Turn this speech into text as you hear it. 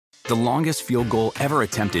The longest field goal ever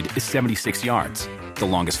attempted is 76 yards. The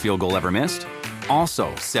longest field goal ever missed?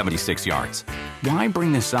 Also 76 yards. Why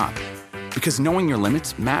bring this up? Because knowing your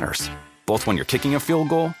limits matters, both when you're kicking a field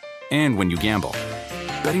goal and when you gamble.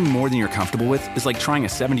 Betting more than you're comfortable with is like trying a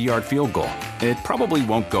 70-yard field goal. It probably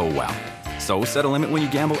won't go well. So set a limit when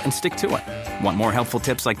you gamble and stick to it. Want more helpful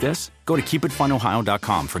tips like this? Go to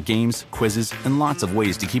keepitfunohio.com for games, quizzes, and lots of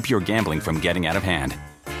ways to keep your gambling from getting out of hand.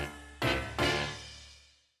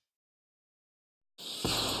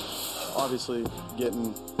 Obviously,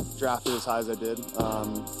 getting drafted as high as I did,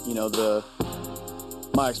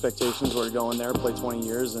 my expectations were to go in there, play 20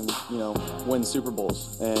 years, and win Super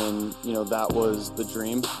Bowls, and that was the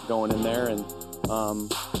dream going in there, and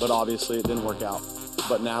but obviously it didn't work out.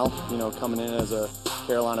 But now, coming in as a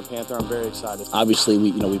Carolina Panther, I'm very excited. Obviously,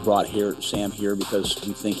 we brought Sam here because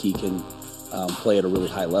we think he can play at a really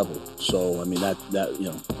high level. So I mean that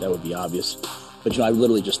would be obvious. But I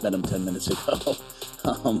literally just met him 10 minutes ago.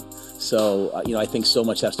 I think so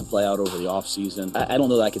much has to play out over the offseason. I don't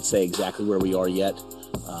know that I could say exactly where we are yet.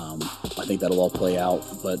 I think that'll all play out,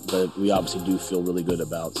 but we obviously do feel really good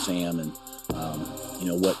about Sam and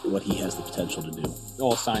what he has the potential to do.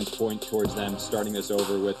 All signs point towards them starting this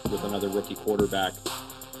over with another rookie quarterback.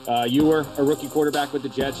 You were a rookie quarterback with the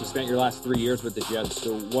Jets. You spent your last 3 years with the Jets.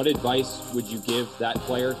 So what advice would you give that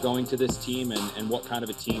player going to this team, and what kind of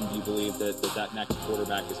a team do you believe that next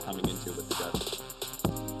quarterback is coming into with the Jets?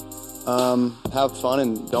 Have fun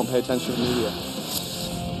and don't pay attention to the media.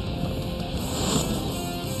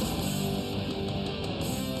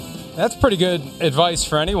 That's pretty good advice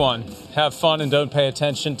for anyone. Have fun and don't pay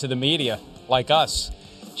attention to the media, like us.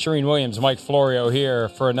 Charean Williams, Mike Florio here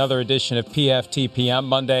for another edition of PFTPM,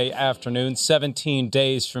 Monday afternoon. 17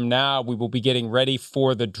 days from now, we will be getting ready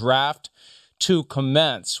for the draft to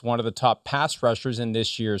commence. One of the top pass rushers in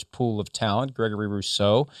this year's pool of talent, Gregory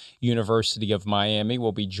Rousseau, University of Miami,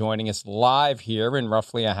 will be joining us live here in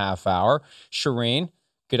roughly a half hour. Charean,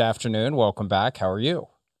 good afternoon. Welcome back. How are you?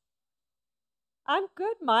 I'm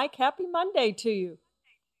good, Mike. Happy Monday to you.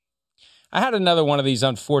 I had another one of these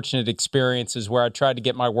unfortunate experiences where I tried to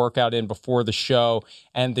get my workout in before the show,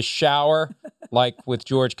 and the shower, like with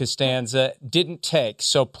George Costanza, didn't take.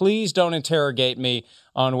 So please don't interrogate me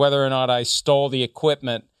on whether or not I stole the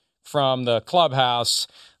equipment from the clubhouse.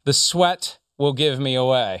 The sweat will give me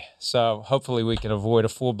away. So hopefully we can avoid a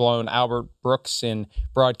full-blown Albert Brooks in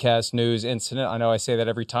broadcast news incident. I know I say that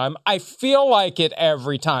every time. I feel like it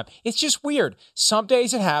every time. It's just weird. Some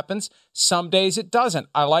days it happens. Some days it doesn't.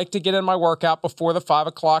 I like to get in my workout before the 5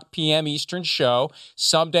 o'clock p.m. Eastern show.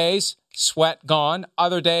 Some days, sweat gone.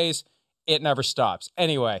 Other days, it never stops.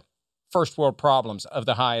 Anyway, first world problems of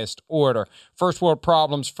the highest order. First world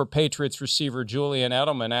problems for Patriots receiver Julian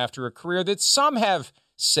Edelman after a career that some have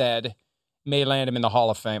said may land him in the Hall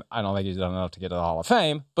of Fame. I don't think he's done enough to get to the Hall of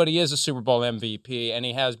Fame, but he is a Super Bowl MVP, and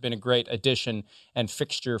he has been a great addition and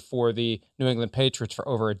fixture for the New England Patriots for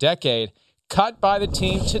over a decade. Cut by the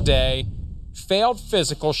team today, failed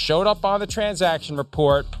physical, showed up on the transaction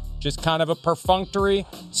report, just kind of a perfunctory,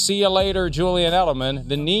 see you later, Julian Edelman.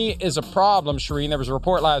 The knee is a problem, Charean. There was a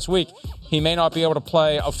report last week. He may not be able to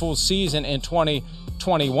play a full season in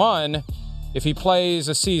 2021. If he plays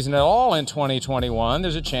a season at all in 2021,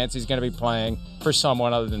 there's a chance he's going to be playing for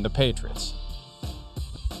someone other than the Patriots.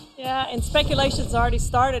 Yeah, and speculation's already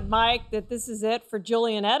started, Mike, that this is it for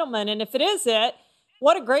Julian Edelman. And if it is it,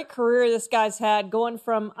 what a great career this guy's had, going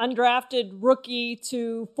from undrafted rookie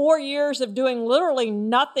to 4 years of doing literally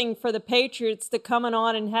nothing for the Patriots to coming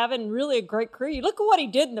on and having really a great career. You look at what he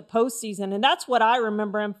did in the postseason, and that's what I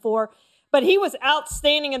remember him for. But he was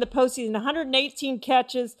outstanding in the postseason, 118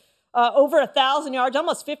 catches, over 1,000 yards,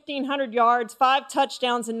 almost 1,500 yards, 5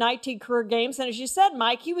 touchdowns in 19 career games. And as you said,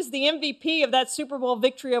 Mike, he was the MVP of that Super Bowl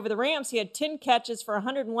victory over the Rams. He had 10 catches for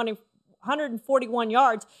 141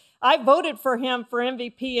 yards. I voted for him for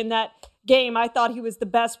MVP in that game. I thought he was the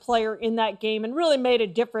best player in that game and really made a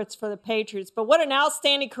difference for the Patriots. But what an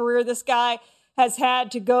outstanding career this guy has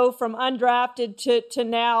had, to go from undrafted to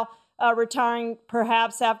now retiring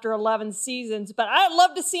perhaps after 11 seasons. But I'd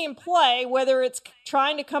love to see him play, whether it's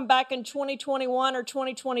trying to come back in 2021 or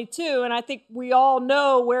 2022. And I think we all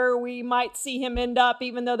know where we might see him end up,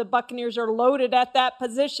 even though the Buccaneers are loaded at that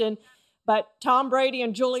position. But Tom Brady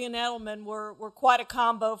and Julian Edelman were quite a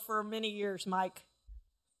combo for many years, Mike.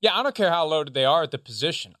 Yeah, I don't care how loaded they are at the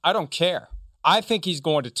position. I don't care. I think he's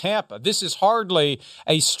going to Tampa. This is hardly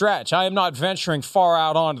a stretch. I am not venturing far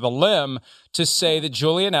out onto the limb to say that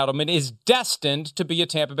Julian Edelman is destined to be a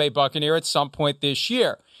Tampa Bay Buccaneer at some point this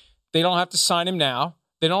year. They don't have to sign him now.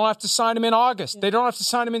 They don't have to sign him in August. They don't have to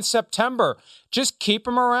sign him in September. Just keep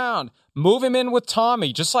him around. Move him in with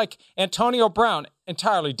Tommy, just like Antonio Brown.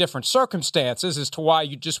 Entirely different circumstances as to why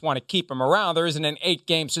you just want to keep him around. There isn't an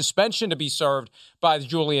 8-game suspension to be served by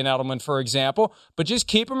Julian Edelman, for example, but just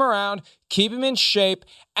keep him around, keep him in shape,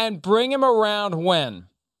 and bring him around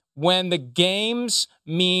when the games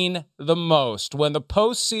mean the most, when the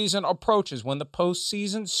postseason approaches, when the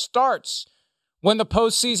postseason starts, when the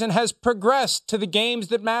postseason has progressed to the games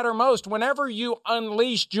that matter most. Whenever you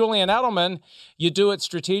unleash Julian Edelman, you do it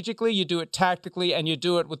strategically, you do it tactically, and you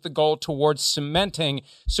do it with the goal towards cementing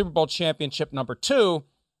Super Bowl championship number 2.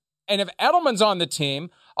 And if Edelman's on the team,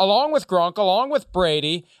 along with Gronk, along with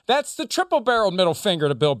Brady, that's the triple-barreled middle finger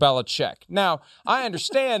to Bill Belichick. Now, I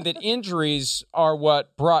understand that injuries are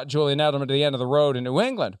what brought Julian Edelman to the end of the road in New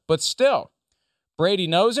England, but still, Brady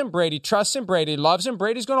knows him, Brady trusts him, Brady loves him,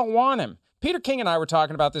 Brady's going to want him. Peter King and I were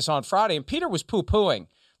talking about this on Friday, and Peter was poo-pooing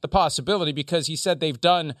the possibility because he said they've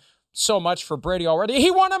done so much for Brady already. He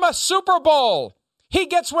won him a Super Bowl. He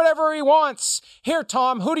gets whatever he wants. Here,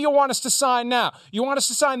 Tom, who do you want us to sign now? You want us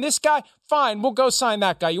to sign this guy? Fine, we'll go sign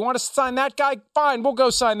that guy. You want us to sign that guy? Fine, we'll go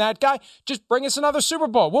sign that guy. Just bring us another Super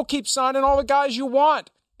Bowl. We'll keep signing all the guys you want.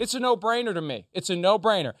 It's a no-brainer to me. It's a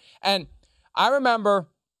no-brainer. And I remember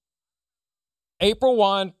April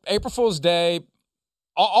 1, April Fool's Day,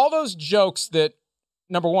 all those jokes that,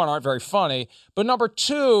 number one, aren't very funny, but number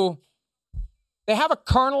two, they have a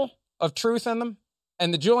kernel of truth in them.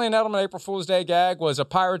 And the Julian Edelman April Fool's Day gag was a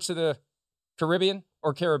Pirates of the Caribbean,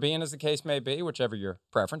 or Caribbean as the case may be, whichever your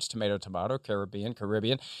preference, tomato,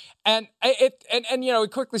 Caribbean. And he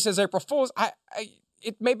quickly says April Fool's.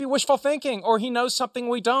 It may be wishful thinking, or he knows something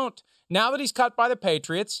we don't. Now that he's cut by the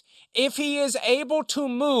Patriots, if he is able to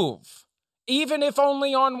move, even if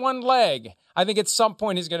only on one leg, I think at some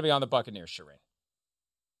point he's going to be on the Buccaneers, Shireen.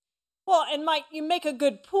 Well, and Mike, you make a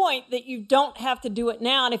good point that you don't have to do it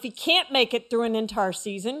now. And if he can't make it through an entire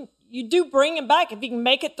season, you do bring him back. If he can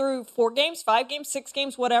make it through 4 games, 5 games, 6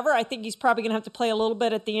 games, whatever, I think he's probably going to have to play a little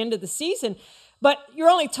bit at the end of the season. But you're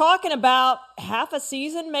only talking about half a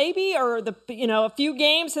season maybe, or a few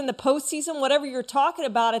games in the postseason, whatever you're talking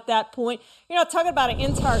about at that point. You're not talking about an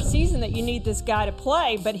entire season that you need this guy to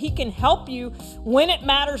play, but he can help you when it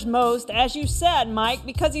matters most, as you said, Mike,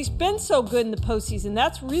 because he's been so good in the postseason.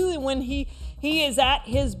 That's really when he is at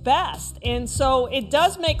his best. And so it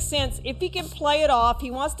does make sense if he can play it off. He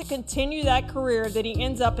wants to continue that career that he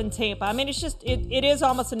ends up in Tampa. I mean, it's just, it is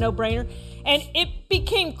almost a no-brainer. And it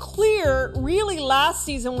became clear really last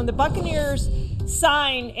season when the Buccaneers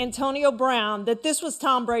signed Antonio Brown that this was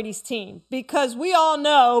Tom Brady's team, because we all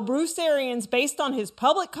know Bruce Arians, based on his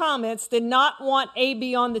public comments, did not want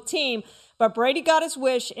AB on the team. But Brady got his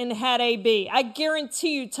wish and had AB. I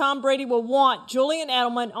guarantee you Tom Brady will want Julian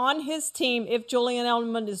Edelman on his team if Julian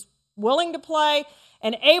Edelman is willing to play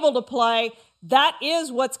and able to play. That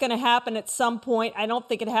is what's going to happen at some point. I don't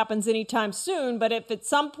think it happens anytime soon, but if at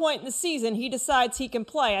some point in the season he decides he can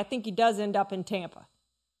play, I think he does end up in Tampa.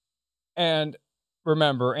 And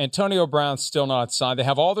remember, Antonio Brown's still not signed. They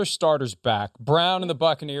have all their starters back. Brown and the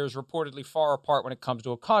Buccaneers reportedly far apart when it comes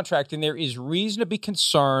to a contract, and there is reason to be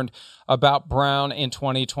concerned about Brown in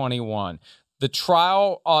 2021. The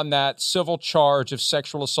trial on that civil charge of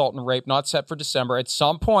sexual assault and rape not set for December. At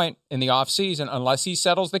some point in the offseason, unless he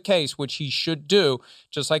settles the case, which he should do,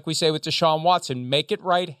 just like we say with Deshaun Watson, make it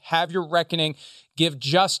right, have your reckoning, give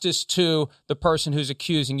justice to the person who's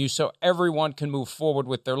accusing you so everyone can move forward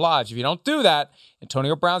with their lives. If you don't do that,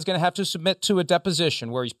 Antonio Brown's going to have to submit to a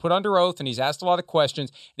deposition where he's put under oath and he's asked a lot of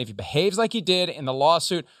questions. And if he behaves like he did in the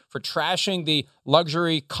lawsuit for trashing the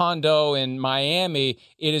luxury condo in Miami,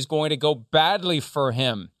 it is going to go badly for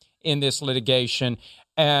him in this litigation.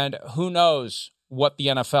 And who knows what the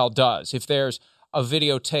NFL does. If there's a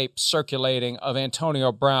videotape circulating of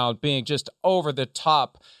Antonio Brown being just over the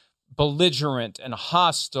top belligerent and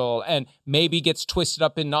hostile, and maybe gets twisted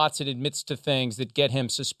up in knots and admits to things that get him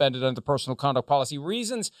suspended under the personal conduct policy,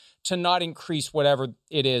 reasons to not increase whatever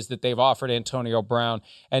it is that they've offered Antonio Brown.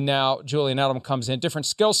 And now Julian Edelman comes in, different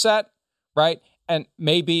skill set, right? And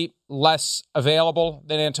maybe less available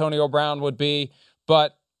than Antonio Brown would be.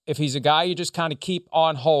 But if he's a guy you just kind of keep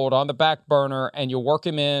on hold, on the back burner, and you work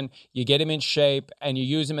him in, you get him in shape, and you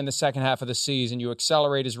use him in the second half of the season, you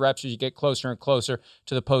accelerate his reps as you get closer and closer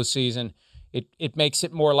to the postseason, it makes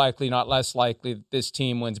it more likely, not less likely, that this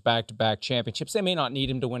team wins back-to-back championships. They may not need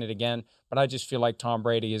him to win it again, but I just feel like Tom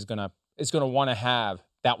Brady is gonna want to have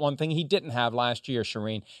that one thing he didn't have last year,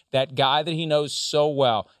 Shireen, that guy that he knows so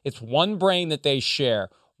well. It's one brain that they share.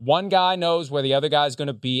 One guy knows where the other guy is going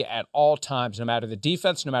to be at all times, no matter the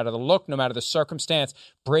defense, no matter the look, no matter the circumstance.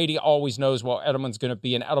 Brady always knows where Edelman's going to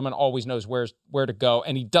be, and Edelman always knows where to go,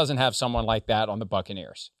 and he doesn't have someone like that on the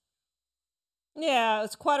Buccaneers. Yeah,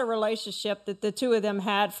 it's quite a relationship that the two of them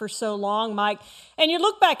had for so long, Mike. And you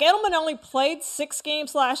look back, Edelman only played 6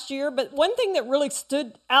 games last year, but one thing that really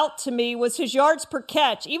stood out to me was his yards per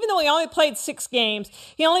catch. Even though he only played 6 games,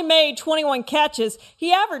 he only made 21 catches.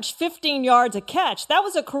 He averaged 15 yards a catch. That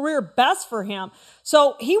was a career best for him.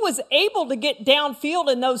 So he was able to get downfield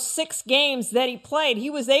in those 6 games that he played. He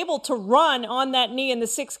was able to run on that knee in the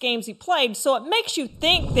 6 games he played. So it makes you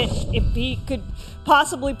think that if he could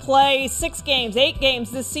possibly play 6 games, 8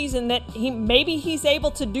 games this season, that maybe he's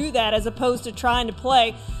able to do that as opposed to trying to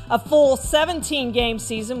play a full 17-game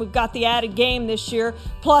season. We've got the added game this year,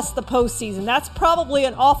 plus the postseason. That's probably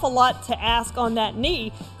an awful lot to ask on that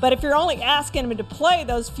knee, but if you're only asking him to play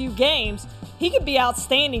those few games, he could be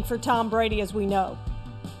outstanding for Tom Brady, as we know.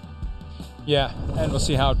 Yeah, and we'll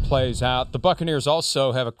see how it plays out. The Buccaneers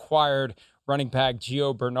also have acquired running back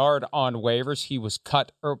Gio Bernard on waivers.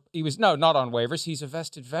 Not on waivers. He's a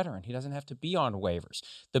vested veteran. He doesn't have to be on waivers.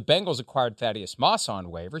 The Bengals acquired Thaddeus Moss on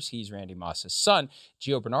waivers. He's Randy Moss's son.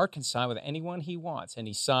 Gio Bernard can sign with anyone he wants, and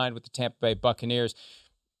he signed with the Tampa Bay Buccaneers.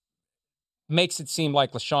 Makes it seem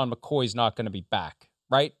like LaShawn McCoy's not going to be back,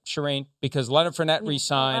 right, Shireen? Because Leonard Fournette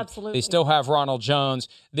re-signed. Absolutely. They still have Ronald Jones.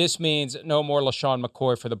 This means no more LaShawn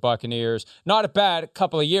McCoy for the Buccaneers. Not a bad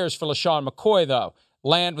couple of years for LaShawn McCoy, though.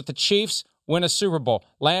 Land with the Chiefs, win a Super Bowl.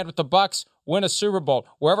 Land with the Bucs, win a Super Bowl.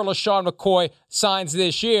 Wherever LaShawn McCoy signs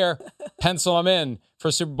this year, pencil him in for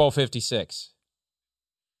Super Bowl 56.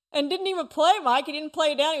 And didn't even play, Mike. He didn't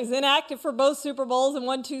play down. He was inactive for both Super Bowls and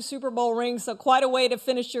won 2 Super Bowl rings. So quite a way to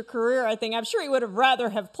finish your career, I think. I'm sure he would have rather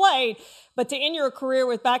have played, but to end your career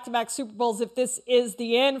with back-to-back Super Bowls, if this is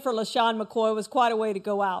the end for LaShawn McCoy, was quite a way to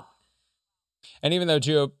go out. And even though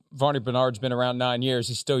Giovanni Bernard's been around 9 years,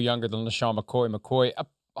 he's still younger than LaShawn McCoy. McCoy,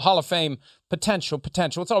 Hall of Fame potential.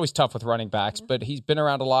 It's always tough with running backs, but he's been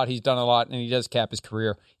around a lot. He's done a lot, and he does cap his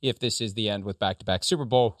career if this is the end with back-to-back Super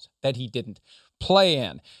Bowls that he didn't play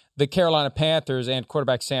in. The Carolina Panthers and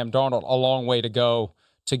quarterback Sam Darnold, a long way to go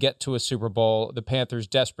to get to a Super Bowl. The Panthers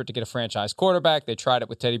desperate to get a franchise quarterback. They tried it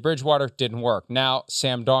with Teddy Bridgewater. Didn't work. Now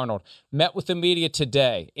Sam Darnold met with the media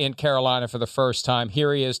today in Carolina for the first time.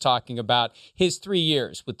 Here he is talking about his 3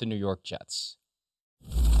 years with the New York Jets.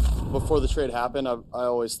 Before the trade happened, I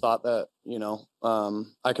always thought that,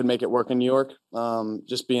 I could make it work in New York.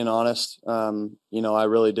 Just being honest, I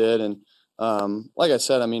really did. And like I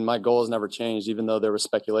said, my goal has never changed, even though there was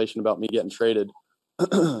speculation about me getting traded.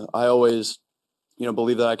 I always,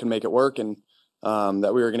 believe that I can make it work and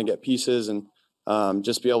that we were going to get pieces and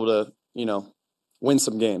just be able to, win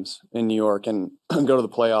some games in New York and go to the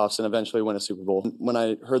playoffs and eventually win a Super Bowl. When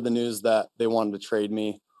I heard the news that they wanted to trade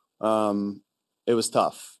me, it was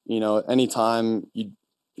tough. Anytime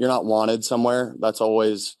you're not wanted somewhere, that's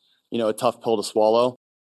always, a tough pill to swallow.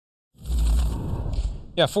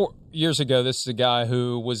 Yeah, 4 years ago, this is a guy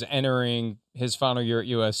who was entering his final year at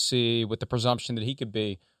USC with the presumption that he could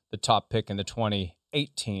be the top pick in the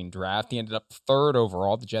 2018 draft. He ended up 3rd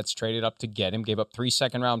overall. The Jets traded up to get him, gave up 3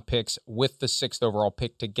 second-round picks with the 6th overall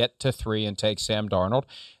pick to get to 3 and take Sam Darnold.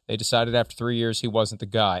 They decided after 3 years he wasn't the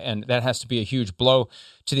guy, and that has to be a huge blow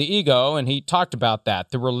to the ego, and he talked about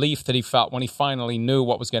that, the relief that he felt when he finally knew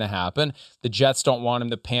what was going to happen. The Jets don't want him,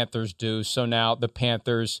 the Panthers do, so now the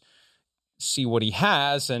Panthers see what he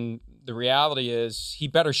has, and the reality is he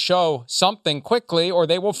better show something quickly or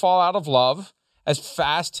they will fall out of love as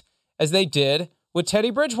fast as they did with Teddy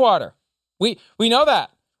Bridgewater. We know that.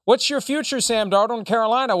 What's your future, Sam Darnold in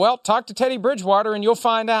Carolina? Well, talk to Teddy Bridgewater and you'll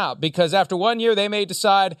find out, because after 1 year they may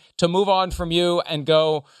decide to move on from you and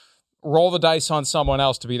go roll the dice on someone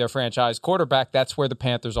else to be their franchise quarterback. That's where the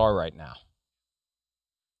Panthers are right now.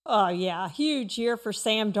 Oh, yeah. Huge year for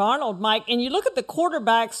Sam Darnold, Mike. And you look at the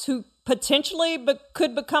quarterbacks who potentially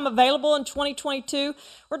could become available in 2022.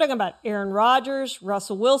 We're talking about Aaron Rodgers,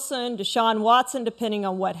 Russell Wilson, Deshaun Watson, depending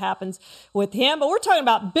on what happens with him. But we're talking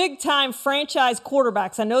about big-time franchise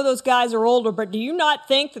quarterbacks. I know those guys are older, but do you not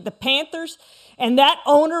think that the Panthers and that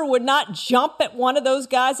owner would not jump at one of those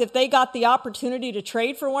guys if they got the opportunity to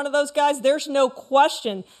trade for one of those guys? There's no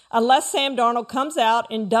question, unless Sam Darnold comes out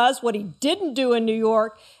and does what he didn't do in New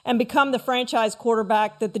York and become the franchise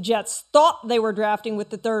quarterback that the Jets thought they were drafting with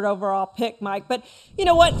the 3rd overall pick, Mike. But you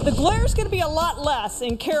know what? The glare's going to be a lot less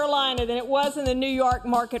in Carolina than it was in the New York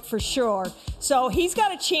market for sure. So he's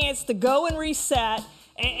got a chance to go and reset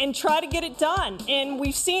and try to get it done. And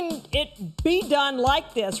we've seen it be done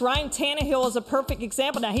like this. Ryan Tannehill is a perfect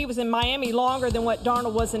example. Now, he was in Miami longer than what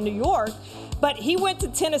Darnold was in New York, but he went to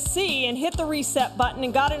Tennessee and hit the reset button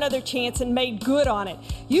and got another chance and made good on it.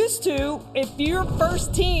 Used to, if your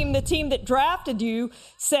first team, the team that drafted you,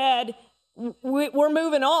 said, we're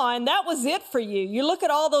moving on. That was it for you. You look at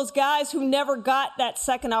all those guys who never got that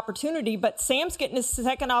second opportunity, but Sam's getting his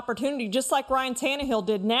second opportunity just like Ryan Tannehill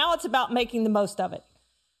did. Now it's about making the most of it.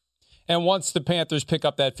 And once the Panthers pick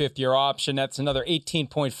up that fifth-year option, that's another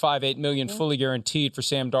 $18.58 million fully guaranteed for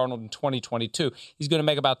Sam Darnold in 2022. He's going to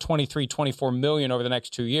make about $23-24 million over the next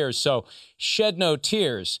 2 years. So shed no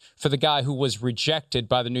tears for the guy who was rejected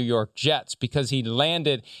by the New York Jets because he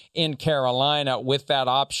landed in Carolina with that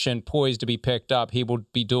option poised to be picked up. He will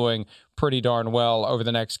be doing pretty darn well over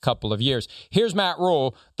the next couple of years. Here's Matt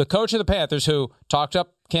Rule, the coach of the Panthers, who talked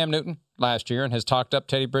up Cam Newton last year and has talked up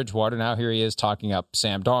Teddy Bridgewater. Now here he is talking up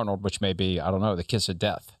Sam Darnold, which may be, I don't know, the kiss of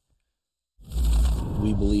death.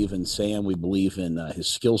 We believe in Sam. We believe in his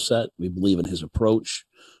skill set. We believe in his approach.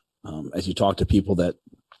 As you talk to people that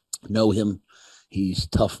know him, he's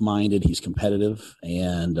tough-minded, he's competitive,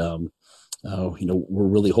 and we're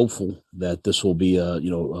really hopeful that this will be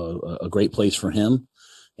a great place for him,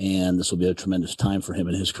 and this will be a tremendous time for him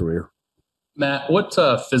in his career. Matt, what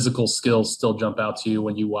physical skills still jump out to you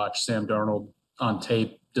when you watch Sam Darnold on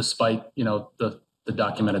tape, despite, the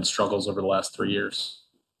documented struggles over the last 3 years?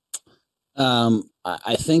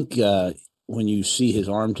 I think when you see his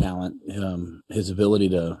arm talent, his ability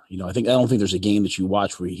to, I don't think there's a game that you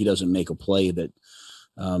watch where he doesn't make a play that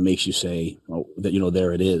makes you say that,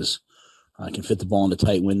 there it is. Can fit the ball into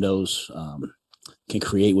tight windows, can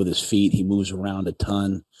create with his feet. He moves around a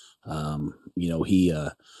ton. He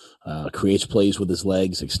creates plays with his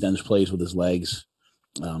legs, extends plays with his legs.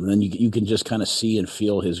 And then you can just kind of see and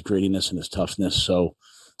feel his grittiness and his toughness. So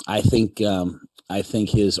I think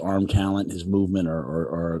his arm talent, his movement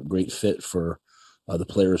are a great fit for the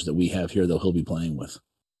players that we have here that he'll be playing with.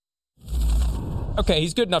 Okay,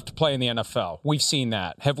 he's good enough to play in the NFL. We've seen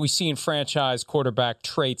that. Have we seen franchise quarterback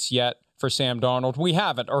traits yet for Sam Darnold? We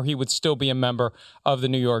haven't, or he would still be a member of the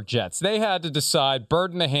New York Jets. They had to decide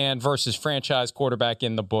bird in the hand versus franchise quarterback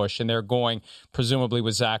in the bush, and they're going presumably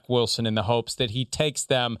with Zach Wilson in the hopes that he takes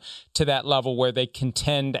them to that level where they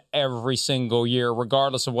contend every single year,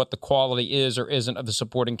 regardless of what the quality is or isn't of the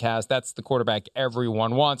supporting cast. That's the quarterback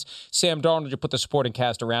everyone wants. Sam Darnold, you put the supporting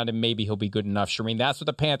cast around him, maybe he'll be good enough, Shireen. That's what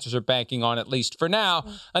the Panthers are banking on, at least for now,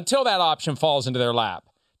 until that option falls into their lap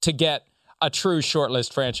to get a true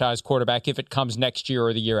shortlist franchise quarterback if it comes next year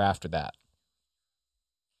or the year after that.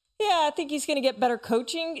 Yeah, I think he's going to get better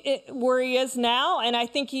coaching where he is now, and I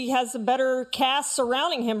think he has a better cast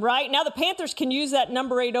surrounding him right now. The Panthers can use that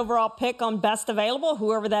number 8 overall pick on best available,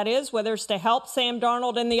 whoever that is, whether it's to help Sam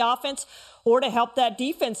Darnold in the offense or to help that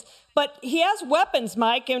defense. But he has weapons,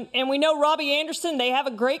 Mike, and we know Robbie Anderson. They have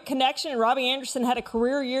a great connection. Robbie Anderson had a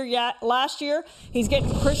career year last year. He's getting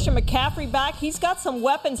Christian McCaffrey back. He's got some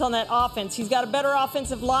weapons on that offense. He's got a better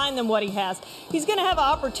offensive line than what he has. He's going to have an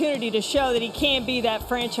opportunity to show that he can be that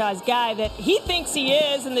franchise guy that he thinks he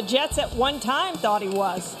is, and the Jets at one time thought he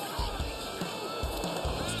was.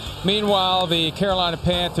 Meanwhile, the Carolina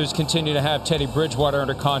Panthers continue to have Teddy Bridgewater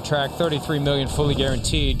under contract, $33 million fully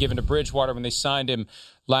guaranteed, given to Bridgewater when they signed him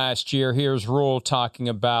last year. Here's Rule talking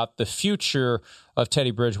about the future of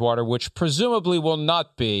Teddy Bridgewater, which presumably will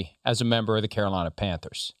not be as a member of the Carolina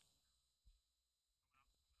Panthers.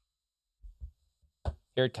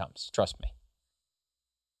 Here it comes. Trust me.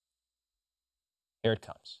 Here it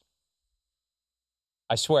comes.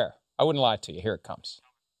 I swear. I wouldn't lie to you. Here it comes.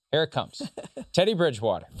 Here it comes. Teddy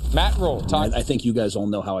Bridgewater. Matt Rule. I think you guys all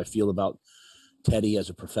know how I feel about Teddy as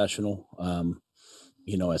a professional.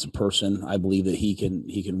 As a person, I believe that he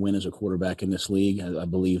can win as a quarterback in this league. I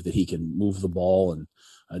believe that he can move the ball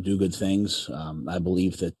and do good things. I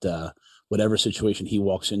believe that whatever situation he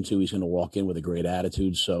walks into, he's going to walk in with a great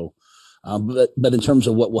attitude. So, but in terms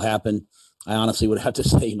of what will happen, I honestly would have to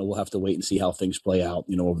say, we'll have to wait and see how things play out,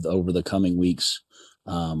 over the coming weeks.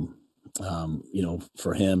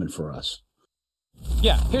 For him and for us.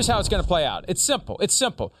 Yeah, here's how it's going to play out. It's simple.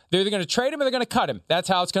 They're either going to trade him or they're going to cut him. That's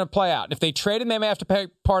how it's going to play out. And if they trade him, they may have to pay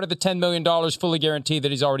part of the $10 million fully guaranteed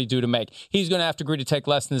that he's already due to make. He's going to have to agree to take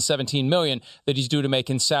less than the $17 million that he's due to make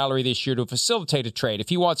in salary this year to facilitate a trade. If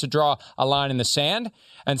he wants to draw a line in the sand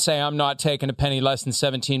and say, I'm not taking a penny less than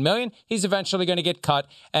 $17 million, he's eventually going to get cut,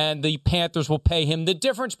 and the Panthers will pay him the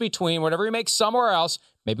difference between whatever he makes somewhere else,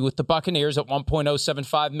 maybe with the Buccaneers at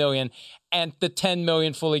 $1.075 million, and the $10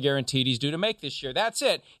 million fully guaranteed he's due to make this year. That's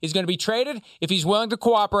it. He's going to be traded if he's willing to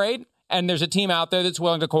cooperate, and there's a team out there that's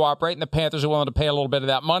willing to cooperate, and the Panthers are willing to pay a little bit of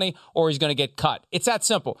that money, or he's going to get cut. It's that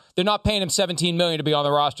simple. They're not paying him $17 million to be on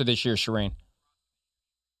the roster this year, Shireen.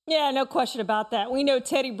 Yeah, no question about that. We know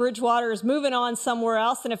Teddy Bridgewater is moving on somewhere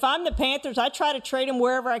else. And if I'm the Panthers, I try to trade him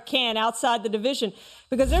wherever I can outside the division,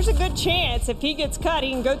 because there's a good chance if he gets cut, he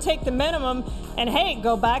can go take the minimum and, hey,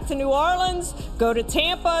 go back to New Orleans, go to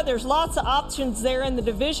Tampa. There's lots of options there in the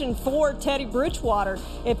division for Teddy Bridgewater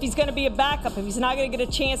if he's going to be a backup, if he's not going to get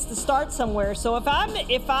a chance to start somewhere. So if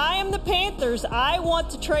I am the Panthers, I want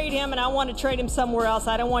to trade him, and I want to trade him somewhere else.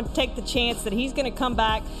 I don't want to take the chance that he's going to come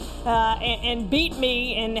back and beat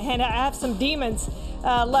me and have some demons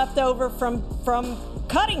left over from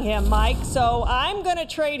cutting him, Mike. So I'm going to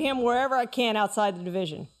trade him wherever I can outside the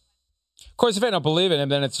division. Of course, if I don't believe in him,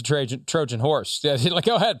 then it's a Trojan horse. Like,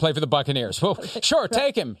 go ahead, play for the Buccaneers. Well, sure,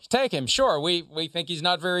 take him. Sure, we think he's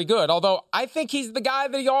not very good. Although I think he's the guy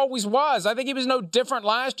that he always was. I think he was no different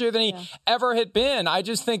last year than he ever had been. I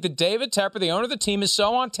just think that David Tepper, the owner of the team, is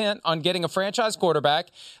so intent on getting a franchise quarterback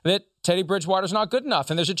that Teddy Bridgewater's not good enough.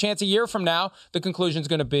 And there's a chance a year from now, the conclusion is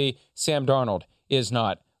going to be Sam Darnold is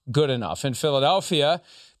not good enough. In Philadelphia,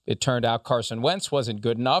 it turned out Carson Wentz wasn't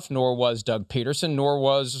good enough, nor was Doug Peterson, nor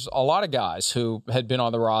was a lot of guys who had been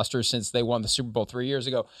on the roster since they won the Super Bowl 3 years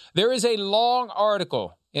ago. There is a long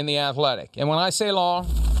article in The Athletic, and when I say long,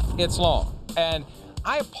 it's long. And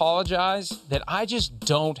I apologize that I just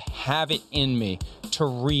don't have it in me to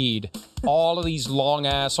read all of these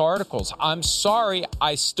long-ass articles. I'm sorry.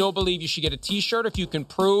 I still believe you should get a T-shirt if you can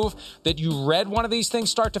prove that you read one of these things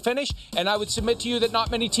start to finish. And I would submit to you that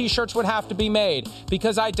not many T-shirts would have to be made,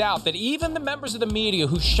 because I doubt that even the members of the media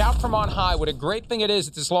who shout from on high what a great thing it is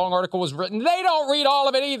that this long article was written, they don't read all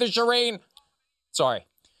of it either, Shireen. Sorry.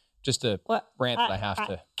 Just a rant that I have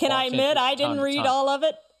to. Can I admit I didn't read all of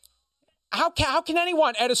it? How can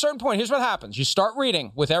anyone, at a certain point, here's what happens. You start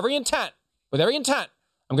reading with every intent. I'm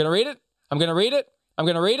going to read it. I'm going to read it. I'm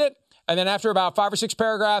going to read it. And then after about 5 or 6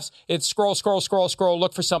 paragraphs, it's scroll,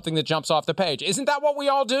 look for something that jumps off the page. Isn't that what we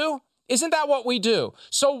all do? Isn't that what we do?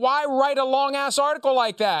 So why write a long-ass article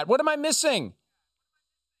like that? What am I missing?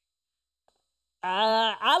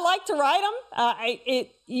 I like to write them.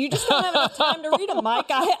 You just don't have enough time to read them, Mike.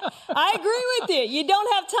 I agree with you. You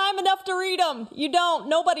don't have time enough to read them. You don't.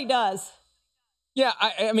 Nobody does. Yeah,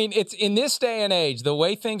 I mean, it's in this day and age, the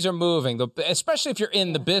way things are moving, especially if you're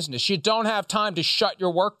in the business, you don't have time to shut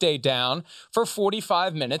your workday down for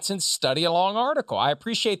 45 minutes and study a long article. I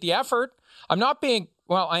appreciate the effort. I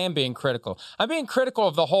am being critical. I'm being critical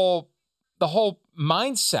of the whole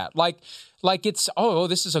mindset. Like it's,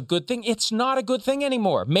 this is a good thing. It's not a good thing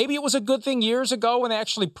anymore. Maybe it was a good thing years ago when they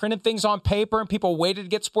actually printed things on paper and people waited to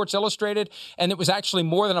get Sports Illustrated and it was actually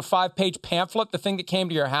more than a 5-page pamphlet, the thing that came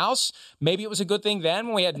to your house. Maybe it was a good thing then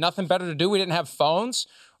when we had nothing better to do. We didn't have phones,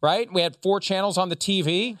 right? We had 4 channels on the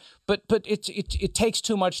TV, but it takes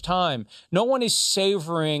too much time. No one is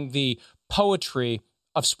savoring the poetry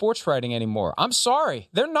of sports writing anymore. I'm sorry.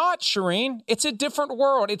 They're not, Shireen. It's a different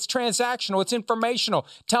world. It's transactional. It's informational.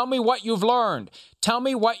 Tell me what you've learned.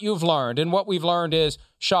 And what we've learned is,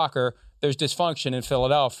 shocker, there's dysfunction in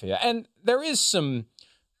Philadelphia. And there is some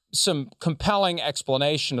compelling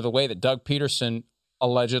explanation of the way that Doug Peterson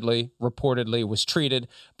reportedly was treated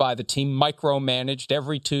by the team, micromanaged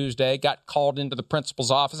every Tuesday, got called into the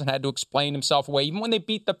principal's office and had to explain himself away. Even when they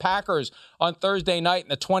beat the Packers on Thursday night in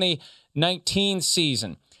the 2019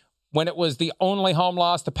 season, when it was the only home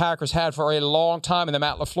loss the Packers had for a long time in the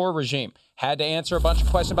Matt LaFleur regime, had to answer a bunch of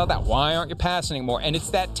questions about that. Why aren't you passing anymore? And it's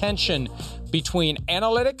that tension between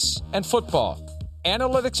analytics and football.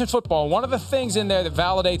 One of the things in there that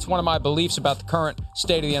validates one of my beliefs about the current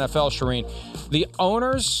state of the NFL, Shireen, the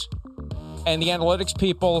owners and the analytics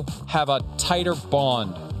people have a tighter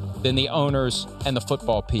bond than the owners and the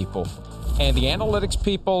football people. And the analytics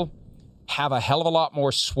people have a hell of a lot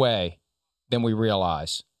more sway than we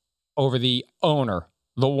realize over the owner,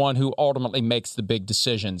 the one who ultimately makes the big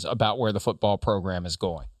decisions about where the football program is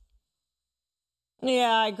going.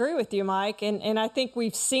 Yeah, I agree with you, Mike. And I think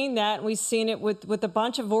we've seen that. We've seen it with a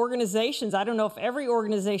bunch of organizations. I don't know if every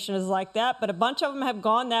organization is like that, but a bunch of them have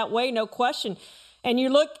gone that way, no question. And you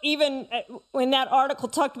look even when that article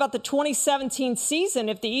talked about the 2017 season,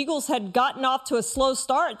 if the Eagles had gotten off to a slow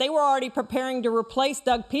start, they were already preparing to replace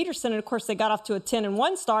Doug Peterson. And of course, they got off to a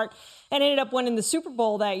 10-1 start and ended up winning the Super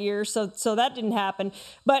Bowl that year. So that didn't happen.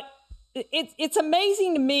 But it's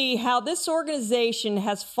amazing to me how this organization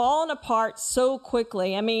has fallen apart so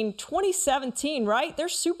quickly. I mean, 2017, right? They're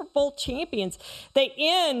Super Bowl champions. They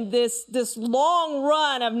end this long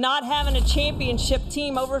run of not having a championship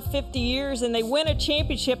team over 50 years, and they win a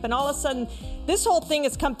championship, and all of a sudden, this whole thing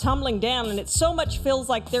has come tumbling down, and it so much feels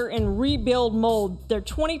like they're in rebuild mode. They're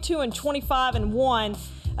 22-25-1.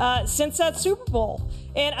 since that Super Bowl.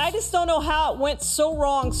 And I just don't know how it went so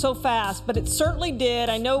wrong so fast, but it certainly did.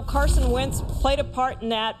 I know Carson Wentz played a part in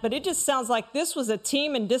that, but it just sounds like this was a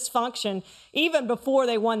team in dysfunction even before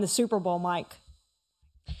they won the Super Bowl, Mike.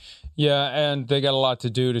 Yeah, and they got a lot to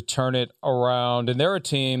do to turn it around. And they're a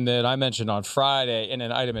team that I mentioned on Friday in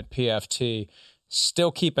an item at PFT.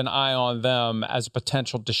 Still keep an eye on them as a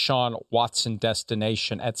potential Deshaun Watson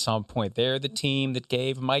destination at some point. They're the team that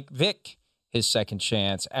gave Mike Vick his second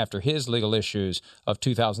chance after his legal issues of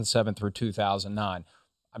 2007 through 2009.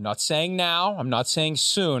 I'm not saying now. I'm not saying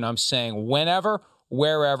soon. I'm saying whenever,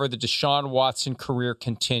 wherever the Deshaun Watson career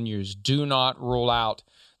continues, do not rule out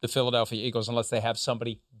the Philadelphia Eagles unless they have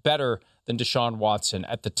somebody better than Deshaun Watson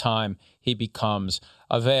at the time he becomes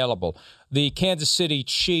available. The Kansas City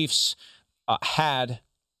Chiefs had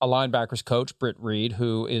a linebackers coach, Britt Reed,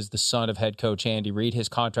 who is the son of head coach Andy Reid. His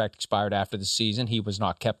contract expired after the season. He was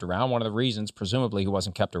not kept around. One of the reasons, presumably, he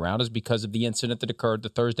wasn't kept around is because of the incident that occurred the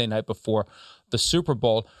Thursday night before the Super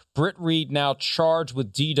Bowl. Britt Reed now charged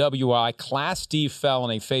with DWI, Class D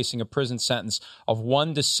felony, facing a prison sentence of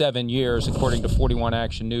 1 to 7 years, according to 41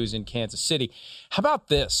 Action News in Kansas City. How about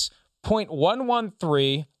this?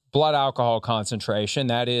 0.113 blood alcohol concentration.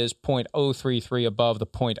 That is 0.033 above the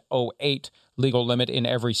 0.08 legal limit in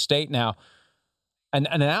every state. Now, an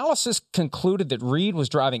analysis concluded that Reed was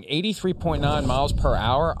driving 83.9 miles per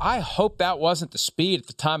hour. I hope that wasn't the speed at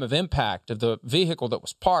the time of impact of the vehicle that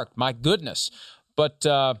was parked. My goodness. But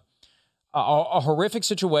a horrific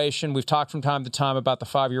situation. We've talked from time to time about the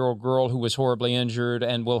 5-year-old girl who was horribly injured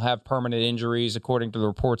and will have permanent injuries, according to the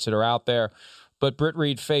reports that are out there. But Britt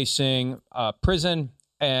Reed facing prison,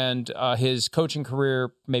 and his coaching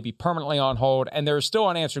career may be permanently on hold. And there are still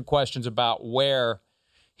unanswered questions about where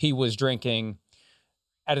he was drinking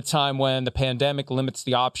at a time when the pandemic limits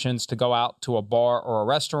the options to go out to a bar or a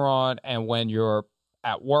restaurant, and when you're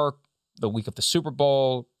at work the week of the Super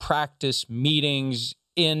Bowl, practice, meetings,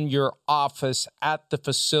 in your office, at the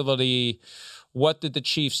facility. What did the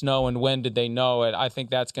Chiefs know and when did they know it? I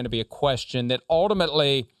think that's going to be a question that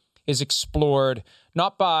ultimately is explored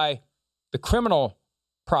not by the criminal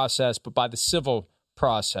process, but by the civil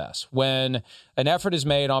process. When an effort is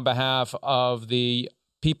made on behalf of the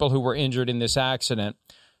people who were injured in this accident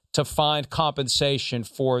to find compensation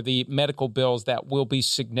for the medical bills that will be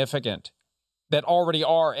significant, that already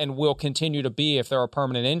are and will continue to be if there are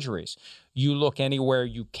permanent injuries, you look anywhere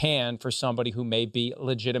you can for somebody who may be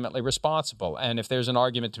legitimately responsible. And if there's an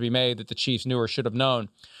argument to be made that the Chiefs knew or should have known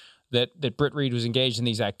that Britt Reed was engaged in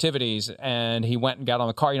these activities and he went and got on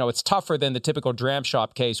the car. You know, it's tougher than the typical dram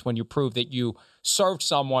shop case when you prove that you served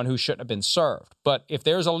someone who shouldn't have been served. But if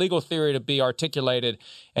there's a legal theory to be articulated,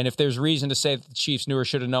 and if there's reason to say that the Chiefs knew or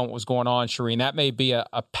should have known what was going on, Shireen, that may be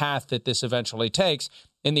a path that this eventually takes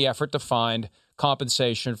in the effort to find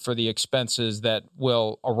compensation for the expenses that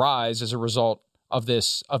will arise as a result of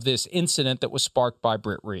this incident that was sparked by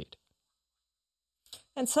Britt Reed.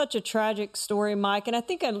 And such a tragic story, Mike. And I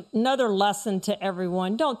think another lesson to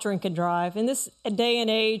everyone, don't drink and drive. In this day and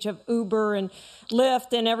age of Uber and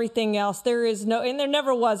Lyft and everything else, there is no, and there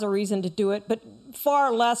never was a reason to do it, but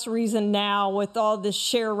far less reason now with all the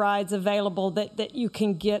share rides available that you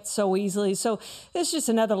can get so easily. So it's just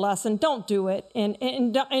another lesson. Don't do it.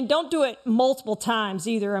 And don't do it multiple times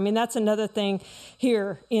either. I mean, that's another thing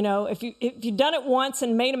here. You know, if you've done it once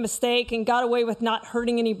and made a mistake and got away with not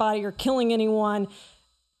hurting anybody or killing anyone,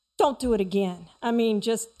 don't do it again. I mean,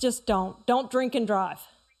 just don't. Don't drink and drive.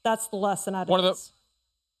 That's the lesson out of this.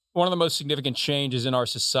 One of the most significant changes in our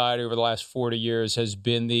society over the last 40 years has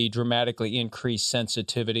been the dramatically increased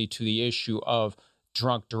sensitivity to the issue of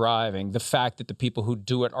drunk driving. The fact that the people who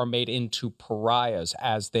do it are made into pariahs,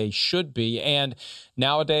 as they should be. And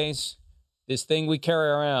nowadays, this thing we carry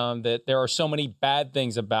around that there are so many bad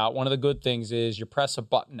things about, one of the good things is you press a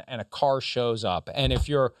button and a car shows up. And if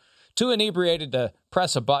you're too inebriated to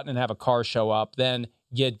press a button and have a car show up, then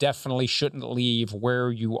you definitely shouldn't leave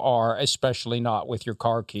where you are, especially not with your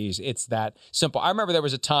car keys. It's that simple. I remember there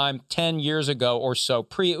was a time 10 years ago or so,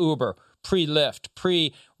 pre-Uber, pre-Lyft,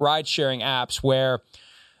 pre-ride-sharing apps, where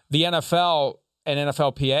the NFL and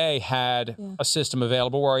NFLPA had a system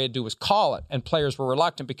available where all you had to do was call it, and players were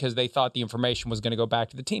reluctant because they thought the information was going to go back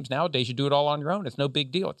to the teams. Nowadays, you do it all on your own. It's no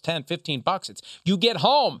big deal. It's $10, $15. It's you get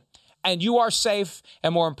home and you are safe,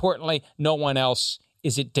 and more importantly, no one else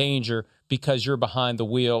is at danger because you're behind the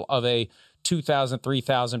wheel of a 2,000,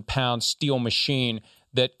 3,000-pound steel machine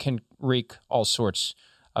that can wreak all sorts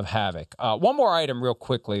of havoc. One more item real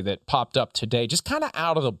quickly that popped up today, just kind of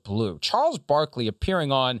out of the blue. Charles Barkley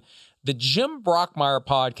appearing on the Jim Brockmire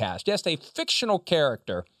podcast. Yes, a fictional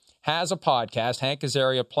character has a podcast, Hank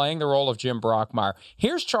Azaria playing the role of Jim Brockmire.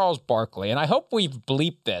 Here's Charles Barkley, and I hope we've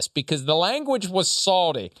bleeped this because the language was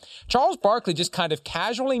salty. Charles Barkley just kind of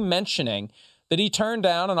casually mentioning that he turned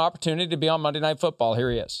down an opportunity to be on Monday Night Football.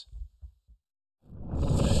 Here he is.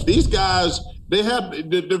 These guys, they have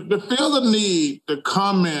the feel the need to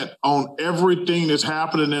comment on everything that's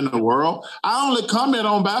happening in the world. I only comment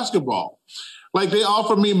on basketball. Like they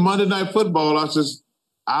offer me Monday Night Football.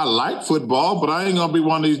 I like football, but I ain't going to be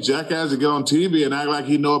one of these jackasses that get on TV and act like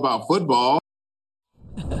he know about football.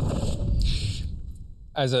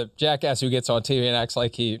 As a jackass who gets on TV and acts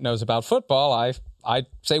like he knows about football, I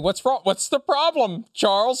say, what's wrong? What's the problem,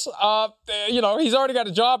 Charles? He's already got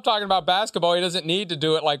a job talking about basketball. He doesn't need to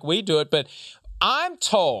do it like we do it. But I'm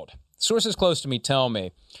told, sources close to me tell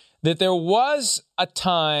me, that there was a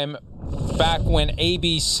time back when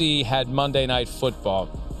ABC had Monday Night Football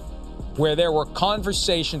where there were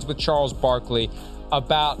conversations with Charles Barkley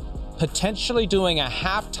about potentially doing a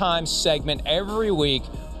halftime segment every week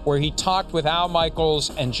where he talked with Al Michaels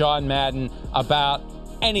and John Madden about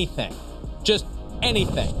anything, just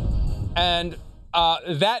anything. And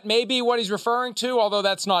that may be what he's referring to, although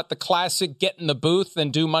that's not the classic get in the booth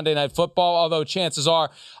and do Monday Night Football, although chances are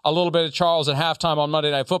a little bit of Charles at halftime on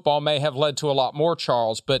Monday Night Football may have led to a lot more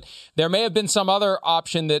Charles. But there may have been some other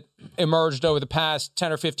option that emerged over the past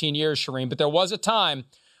 10 or 15 years, Shireen. But there was a time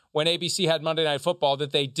when ABC had Monday Night Football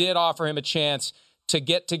that they did offer him a chance to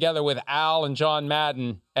get together with Al and John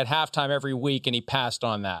Madden at halftime every week, and he passed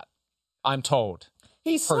on that, I'm told.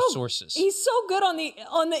 Sources. He's so good on the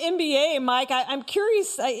NBA, Mike. I'm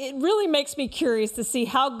curious. It really makes me curious to see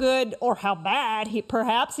how good or how bad he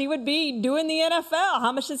would be doing the NFL.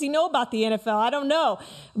 How much does he know about the NFL? I don't know.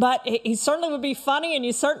 But he certainly would be funny, and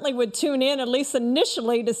you certainly would tune in, at least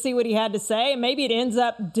initially, to see what he had to say. And maybe it ends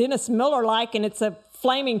up Dennis Miller-like, and it's a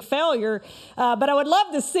flaming failure. But I would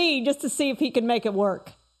love to see if he could make it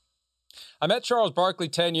work. I met Charles Barkley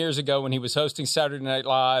 10 years ago when he was hosting Saturday Night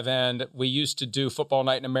Live, and we used to do Football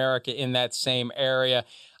Night in America in that same area.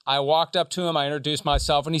 I walked up to him, I introduced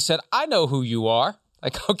myself, and he said, "I know who you are."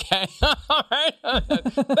 Like, okay, all right.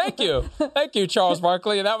 Thank you, Charles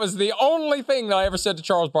Barkley. And that was the only thing that I ever said to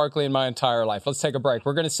Charles Barkley in my entire life. Let's take a break.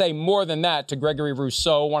 We're going to say more than that to Gregory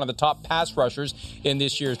Rousseau, one of the top pass rushers in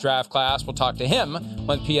this year's draft class. We'll talk to him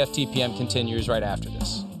when PFTPM continues right after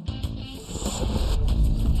this.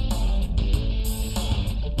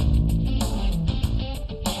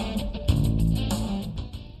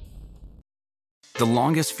 The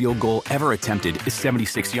longest field goal ever attempted is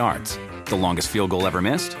 76 yards. The longest field goal ever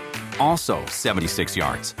missed? Also 76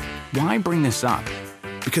 yards. Why bring this up?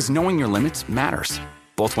 Because knowing your limits matters,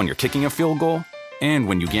 both when you're kicking a field goal and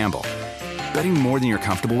when you gamble. Betting more than you're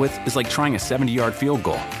comfortable with is like trying a 70-yard field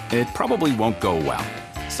goal. It probably won't go well.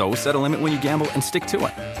 So set a limit when you gamble and stick to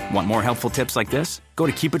it. Want more helpful tips like this? Go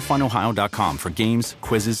to keepitfunohio.com for games,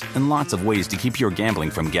 quizzes, and lots of ways to keep your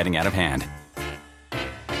gambling from getting out of hand.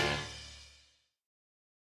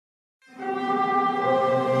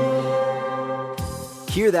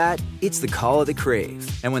 Hear that? It's the call of the Crave.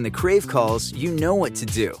 And when the Crave calls, you know what to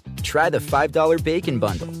do. Try the $5 Bacon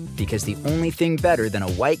Bundle. Because the only thing better than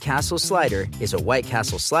a White Castle slider is a White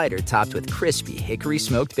Castle slider topped with crispy hickory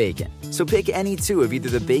smoked bacon. So pick any two of either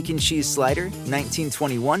the Bacon Cheese Slider,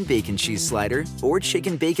 1921 Bacon Cheese Slider, or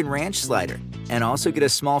Chicken Bacon Ranch Slider. And also get a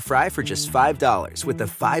small fry for just $5 with the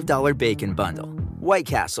 $5 Bacon Bundle. White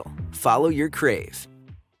Castle. Follow your Crave.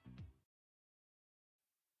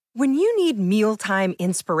 When you need mealtime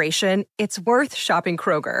inspiration, it's worth shopping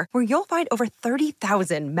Kroger, where you'll find over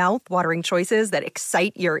 30,000 mouth-watering choices that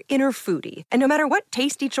excite your inner foodie. And no matter what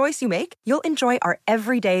tasty choice you make, you'll enjoy our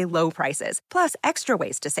everyday low prices, plus extra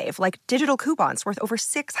ways to save, like digital coupons worth over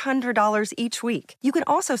 $600 each week. You can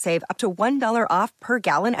also save up to $1 off per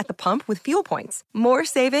gallon at the pump with fuel points. More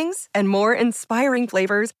savings and more inspiring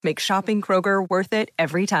flavors make shopping Kroger worth it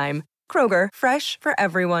every time. Kroger, fresh for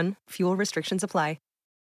everyone. Fuel restrictions apply.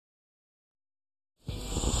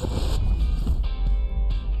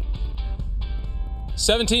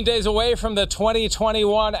 17 days away from the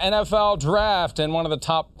 2021 NFL Draft, and one of the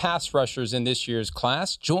top pass rushers in this year's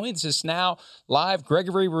class joins us now live,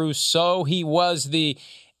 Gregory Rousseau. He was the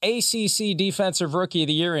ACC Defensive Rookie of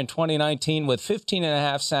the Year in 2019 with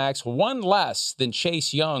 15.5 sacks, one less than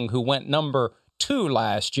Chase Young, who went number 2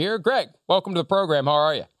 last year. Greg, welcome to the program. How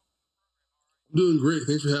are you? I'm doing great.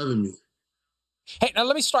 Thanks for having me. Hey, now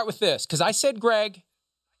let me start with this, because I said Greg,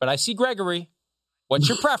 but I see Gregory. What's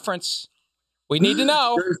your preference? We need to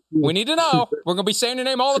know. We need to know. We're going to be saying your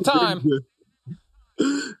name all the time.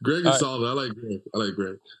 Greg is solid. I like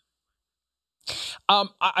Greg.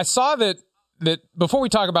 I saw that that before we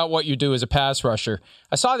talk about what you do as a pass rusher,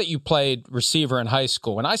 I saw that you played receiver in high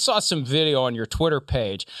school, and I saw some video on your Twitter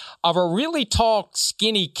page of a really tall,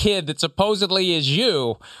 skinny kid that supposedly is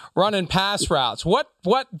you running pass routes. What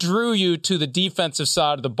drew you to the defensive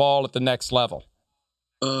side of the ball at the next level?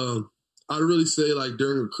 I'd really say, like,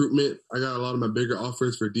 during recruitment, I got a lot of my bigger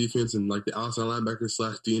offers for defense and, like, the outside linebacker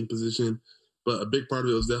 / DN position. But a big part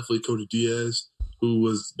of it was definitely Coach Diaz, who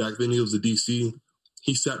was, back then, he was the DC.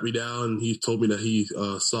 He sat me down and he told me that he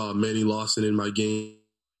saw Manny Lawson in my game,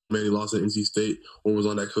 Manny Lawson at NC State, or was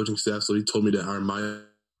on that coaching staff. So he told me that I admire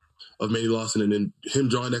of Manny Lawson. And then him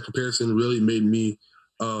drawing that comparison really made me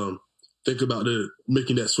think about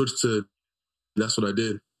making that switch to, that's what I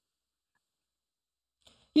did.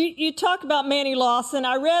 You talked about Manny Lawson.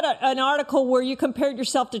 I read an article where you compared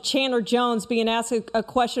yourself to Chandler Jones, being asked a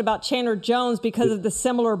question about Chandler Jones because of the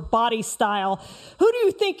similar body style. Who do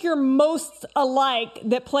you think you're most alike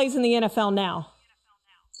that plays in the NFL now?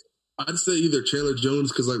 I'd say either Chandler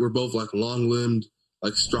Jones, because, like, we're both, like, long-limbed,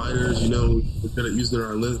 like, striders, you know, we're good at using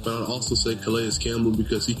our limbs. But I'd also say Calais Campbell,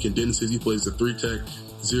 because he condenses. He plays the 3-tech,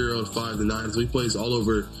 0, 5, to 9. So he plays all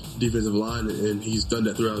over defensive line, and he's done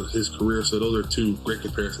that throughout his career. So those are two great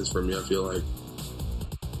comparisons for me, I feel like.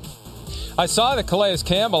 I saw that Calais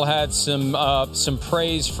Campbell had some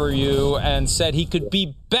praise for you and said he could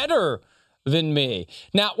be better than me.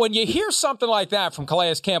 Now, when you hear something like that from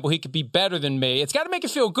Calais Campbell, he could be better than me, it's got to make you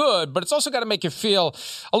feel good, but it's also got to make you feel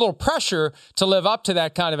a little pressure to live up to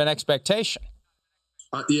that kind of an expectation.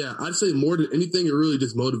 Yeah, I'd say more than anything, it really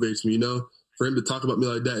just motivates me, you know. For him to talk about me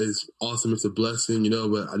like that is awesome. It's a blessing, you know,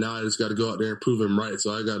 but now I just got to go out there and prove him right.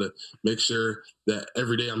 So I got to make sure that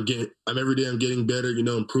every day I'm getting better, you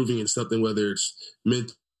know, improving in something, whether it's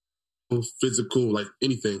mental, physical, like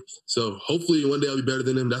anything. So hopefully one day I'll be better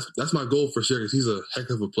than him. That's my goal for sure, because he's a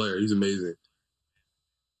heck of a player. He's amazing.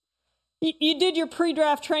 You did your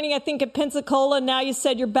pre-draft training, I think, at Pensacola. Now you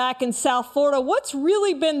said you're back in South Florida. What's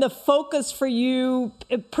really been the focus for you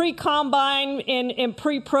pre-combine and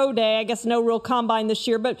pre-pro day? I guess no real combine this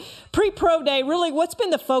year, but pre-pro day, really, what's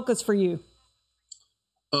been the focus for you?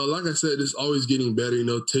 Like I said, it's always getting better, you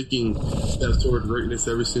know, taking steps toward greatness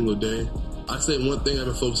every single day. I'd say one thing I've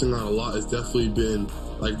been focusing on a lot has definitely been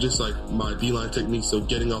just my D-line technique, so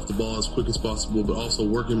getting off the ball as quick as possible, but also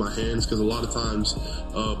working my hands, because a lot of times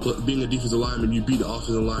being a defensive lineman, you beat the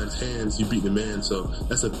offensive line's hands, you beat the man, so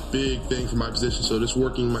that's a big thing for my position. So just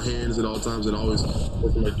working my hands at all times and always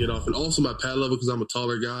working my get off, and also my pad level, because I'm a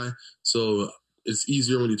taller guy, so it's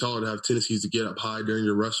easier when you're taller to have tendencies to get up high during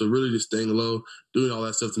your rush. So really just staying low, doing all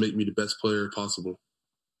that stuff to make me the best player possible.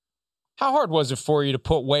 How hard was it for you to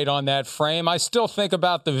put weight on that frame? I still think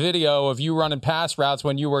about the video of you running pass routes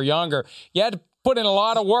when you were younger. You had to put in a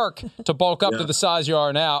lot of work to bulk up to the size you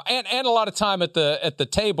are now, and a lot of time at the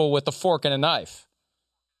table with a fork and a knife.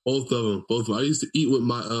 Both of them. I used to eat with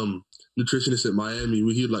my nutritionist at Miami.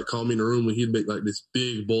 He'd like call me in the room and he'd make like this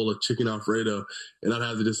big bowl of chicken Alfredo, and I'd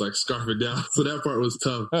have to just like scarf it down. So that part was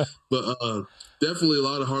tough. But definitely a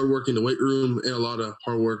lot of hard work in the weight room and a lot of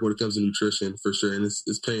hard work when it comes to nutrition, for sure. And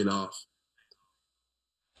it's paying off.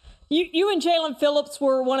 You and Jalen Phillips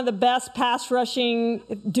were one of the best pass rushing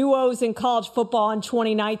duos in college football in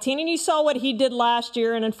 2019, and you saw what he did last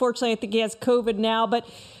year, and unfortunately I think he has COVID now, but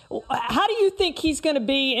how do you think he's going to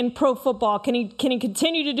be in pro football? Can he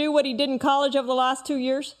continue to do what he did in college over the last 2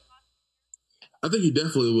 years? I think he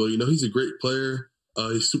definitely will. You know, he's a great player.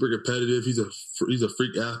 He's super competitive. He's a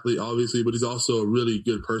freak athlete, obviously, but he's also a really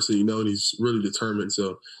good person, you know, and he's really determined.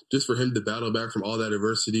 So just for him to battle back from all that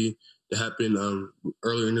adversity that happened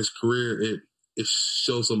earlier in his career, it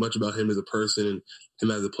shows so much about him as a person and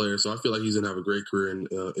him as a player. So I feel like he's going to have a great career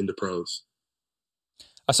in the pros.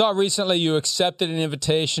 I saw recently you accepted an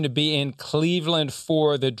invitation to be in Cleveland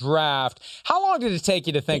for the draft. How long did it take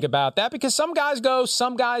you to think about that? Because some guys go,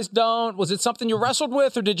 some guys don't. Was it something you wrestled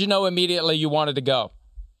with, or did you know immediately you wanted to go?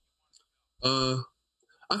 I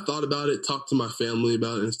thought about it, talked to my family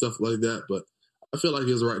about it and stuff like that, but I feel like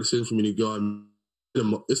it was the right decision for me to go.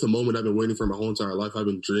 It's a moment I've been waiting for my whole entire life. I've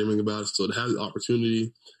been dreaming about it. So to have the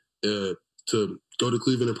opportunity to go to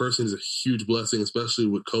Cleveland in person is a huge blessing, especially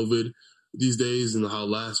with COVID these days and how the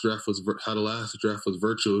last draft was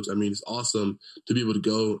virtual. I mean, it's awesome to be able to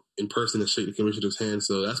go in person and shake the commissioner's hand.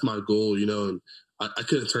 So that's my goal, you know, and I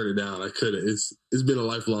couldn't turn it down. I couldn't. It's been a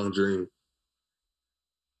lifelong dream.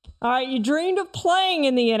 All right, you dreamed of playing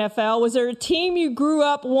in the NFL. Was there a team you grew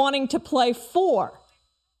up wanting to play for?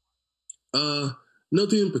 No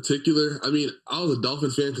team in particular. I mean, I was a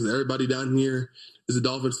Dolphins fan because everybody down here is a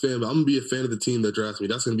Dolphins fan, but I'm going to be a fan of the team that drafts me.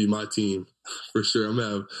 That's going to be my team for sure. I'm going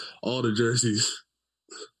to have all the jerseys.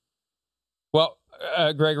 Well,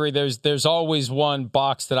 Gregory, there's always one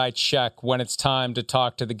box that I check when it's time to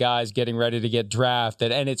talk to the guys getting ready to get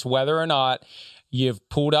drafted, and it's whether or not you've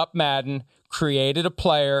pulled up Madden, created a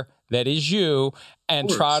player that is you, and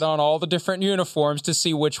tried on all the different uniforms to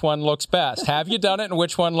see which one looks best. Have you done it, and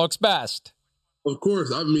which one looks best? Of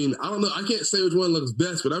course. I mean, I don't know. I can't say which one looks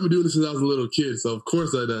best, but I've been doing this since I was a little kid, so of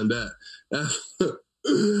course I've done that.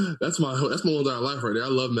 That's my whole entire life right there. I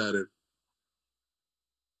love Madden.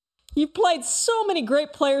 You've played so many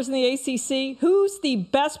great players in the ACC. Who's the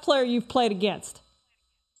best player you've played against?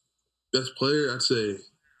 Best player, I'd say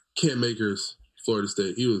Cam Akers, Florida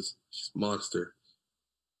State. He was just a monster.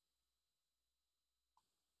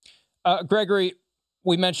 Gregory,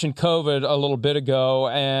 we mentioned COVID a little bit ago,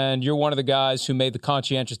 and you're one of the guys who made the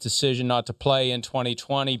conscientious decision not to play in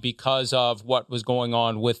 2020 because of what was going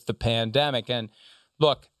on with the pandemic. And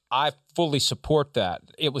look, I fully support that.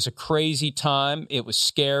 It was a crazy time. It was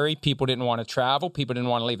scary. People didn't want to travel. People didn't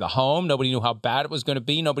want to leave the home. Nobody knew how bad it was going to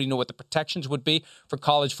be. Nobody knew what the protections would be for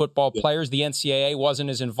college football players. The NCAA wasn't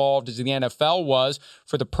as involved as the NFL was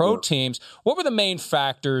for the pro teams. What were the main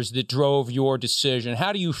factors that drove your decision?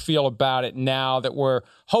 How do you feel about it now that we're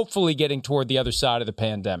hopefully getting toward the other side of the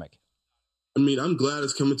pandemic? I mean, I'm glad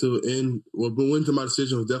it's coming to an end. What went into my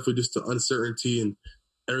decision was definitely just the uncertainty and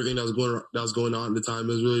everything that was going on at the time.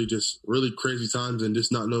 It was really just really crazy times and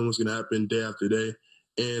just not knowing what's going to happen day after day.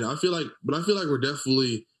 And I feel like we're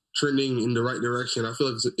definitely trending in the right direction. I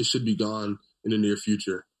feel like it should be gone in the near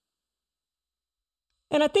future.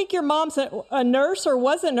 And I think your mom's a nurse or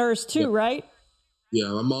was a nurse too, right? Yeah,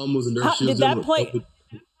 my mom was a nurse. Did that play?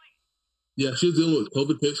 Yeah, she was dealing with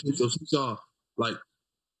COVID patients, so she saw like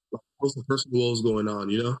what's the personal what was going on,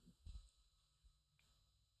 you know?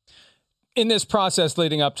 In this process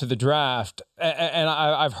leading up to the draft, and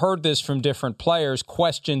I've heard this from different players,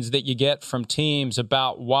 questions that you get from teams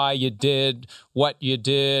about why you did what you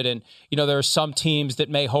did. And, you know, there are some teams that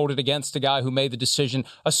may hold it against a guy who made the decision,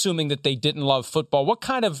 assuming that they didn't love football. What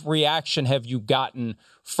kind of reaction have you gotten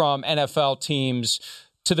from NFL teams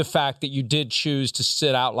to the fact that you did choose to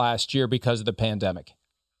sit out last year because of the pandemic?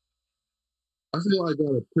 I feel like I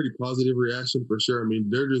got a pretty positive reaction for sure. I mean,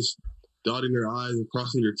 they're just dotting their I's and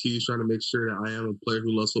crossing their T's, trying to make sure that I am a player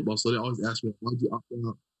who loves football. So they always ask me, why did you opt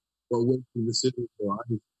out? What went through the decision? So I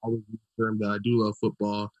just always confirm that I do love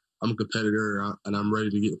football. I'm a competitor, and I'm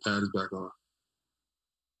ready to get the pads back on.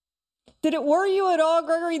 Did it worry you at all,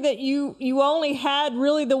 Gregory, that you only had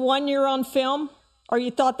really the 1 year on film? Or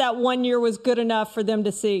you thought that 1 year was good enough for them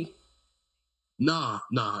to see? Nah,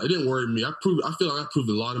 it didn't worry me. I feel like I proved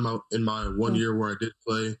a lot in my 1 year where I did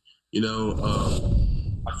play. You know,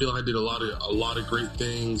 I feel like I did a lot of great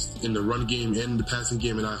things in the run game and the passing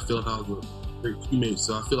game, and I feel like I was a great teammate.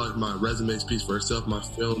 So I feel like my resume speaks for itself, my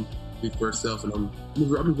film speaks for itself, and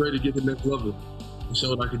I'm ready to get to the next level and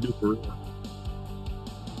show what I can do for real.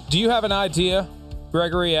 Do you have an idea,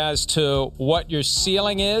 Gregory, as to what your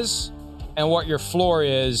ceiling is and what your floor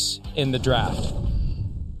is in the draft?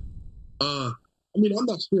 I mean, I'm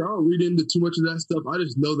not sure. I don't read into too much of that stuff. I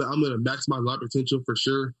just know that I'm going to maximize my potential for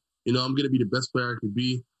sure. You know, I'm going to be the best player I can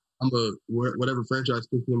be. Whatever franchise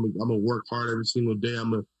picks me, I'm going to work hard every single day.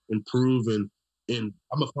 I'm going to improve and I'm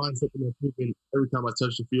going to find something that's improving every time I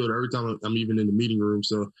touch the field or every time I'm even in the meeting room.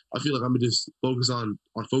 So I feel like I'm going to just focus on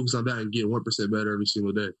that and get 1% better every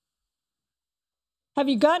single day. Have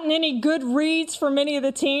you gotten any good reads from any of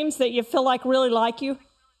the teams that you feel like really like you?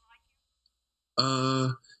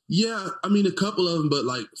 Yeah, I mean a couple of them, but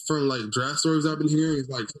like from like draft stories I've been hearing, it's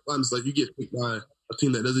like sometimes like you get picked by a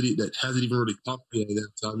team that hasn't even really talked to you like that.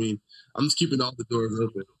 So I mean, I'm just keeping all the doors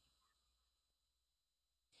open.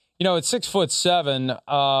 You know, at 6'7"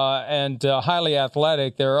 and highly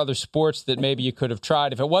athletic, there are other sports that maybe you could have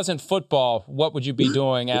tried. If it wasn't football, what would you be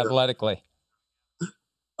doing athletically?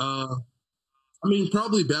 I mean,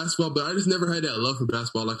 probably basketball, but I just never had that love for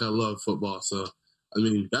basketball like I love football. So, I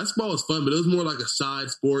mean, basketball was fun, but it was more like a side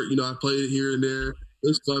sport. You know, I played it here and there. It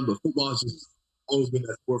was fun, but football has just always been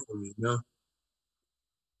that sport for me, you know?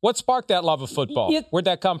 What sparked that love of football? Where'd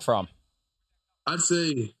that come from? I'd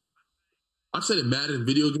say the Madden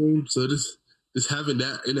video game. So just having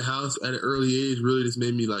that in the house at an early age really just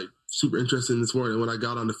made me like super interested in the sport. And when I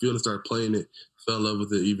got on the field and started playing it, I fell in love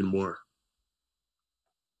with it even more.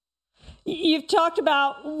 You've talked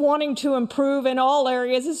about wanting to improve in all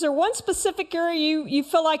areas. Is there one specific area you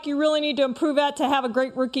feel like you really need to improve at to have a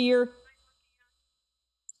great rookie year?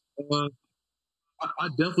 I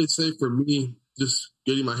definitely say for me, just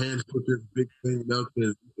getting my hands quicker is a big thing, you know,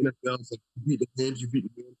 because NFL is like you beat the hands.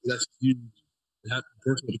 That's huge. The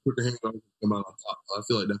person with the quicker hands always come out on top. So I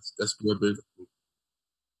feel like that's real big.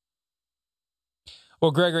 Well,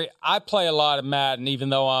 Gregory, I play a lot of Madden, even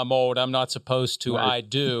though I'm old. I'm not supposed to. Right. I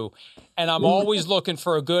do. And I'm always looking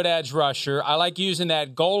for a good edge rusher. I like using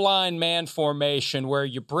that goal line man formation where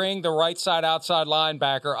you bring the right side outside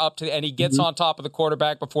linebacker up to, and he gets on top of the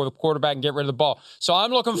quarterback before the quarterback can get rid of the ball. So I'm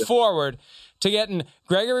looking forward to getting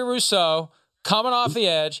Gregory Rousseau coming off the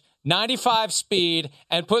edge, 95 speed,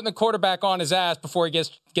 and putting the quarterback on his ass before he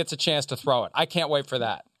gets a chance to throw it. I can't wait for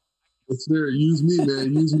that. It's there. Use me,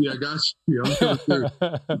 man. Use me. I got you. I'm coming through.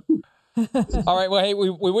 All right. Well, hey, we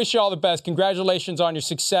wish you all the best. Congratulations on your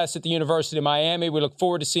success at the University of Miami. We look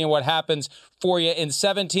forward to seeing what happens for you in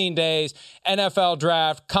 17 days. NFL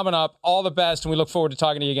draft coming up. All the best, and we look forward to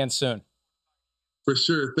talking to you again soon. For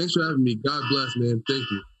sure. Thanks for having me. God bless, man.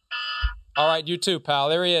 Thank you. All right. You too, pal.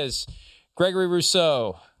 There he is. Gregory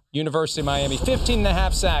Rousseau, University of Miami.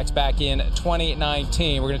 15.5 sacks back in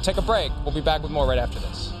 2019. We're going to take a break. We'll be back with more right after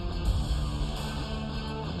this.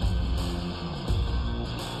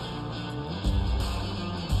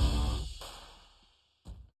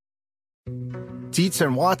 Dietz &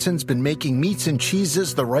 Watson's been making meats and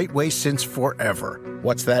cheeses the right way since forever.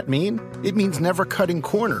 What's that mean? It means never cutting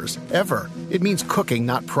corners, ever. It means cooking,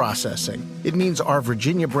 not processing. It means our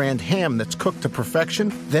Virginia brand ham that's cooked to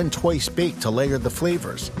perfection, then twice baked to layer the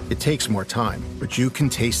flavors. It takes more time, but you can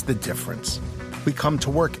taste the difference. We come to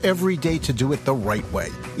work every day to do it the right way,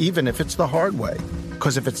 even if it's the hard way.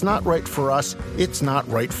 Because if it's not right for us, it's not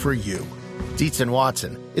right for you. Dietz &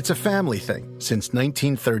 Watson, it's a family thing since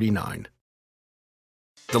 1939.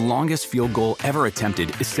 The longest field goal ever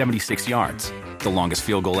attempted is 76 yards. The longest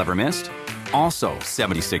field goal ever missed? Also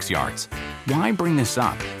 76 yards. Why bring this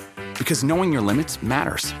up? Because knowing your limits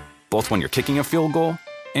matters, both when you're kicking a field goal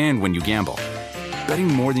and when you gamble. Betting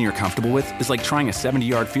more than you're comfortable with is like trying a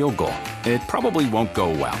 70-yard field goal. It probably won't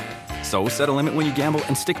go well. So set a limit when you gamble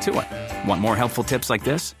and stick to it. Want more helpful tips like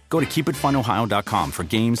this? Go to keepitfunohio.com for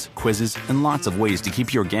games, quizzes, and lots of ways to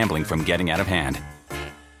keep your gambling from getting out of hand.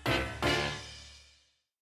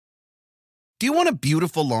 Do you want a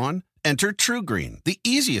beautiful lawn? Enter TruGreen, the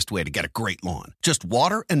easiest way to get a great lawn. Just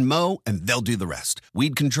water and mow, and they'll do the rest.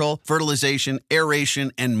 Weed control, fertilization,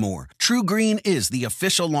 aeration, and more. TruGreen is the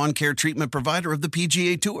official lawn care treatment provider of the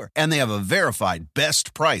PGA Tour, and they have a verified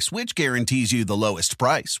best price, which guarantees you the lowest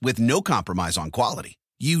price with no compromise on quality.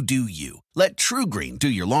 You do you. Let TruGreen do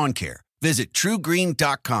your lawn care. Visit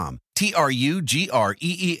TruGreen.com,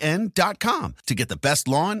 TruGreen.com, to get the best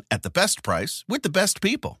lawn at the best price with the best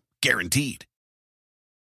people. Guaranteed.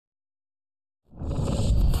 We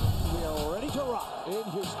are ready to rock in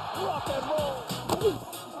his rock and roll.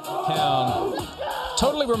 Count.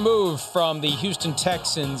 Totally removed from the Houston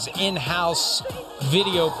Texans in-house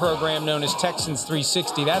video program known as Texans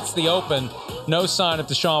 360. That's the open. No sign of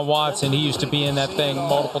Deshaun Watson. He used to be in that thing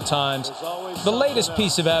multiple times. The latest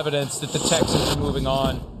piece of evidence that the Texans are moving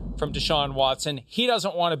on from Deshaun Watson. He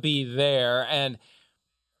doesn't want to be there, and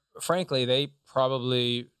frankly, they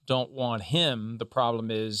probably don't want him. The problem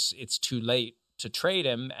is it's too late to trade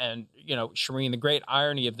him. And, you know, Shireen, the great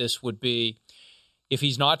irony of this would be if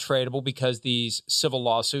he's not tradable because these civil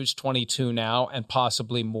lawsuits, 22 now and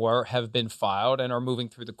possibly more, have been filed and are moving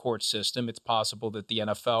through the court system. It's possible that the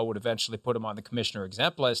NFL would eventually put him on the commissioner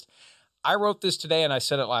exempt list. I wrote this today and I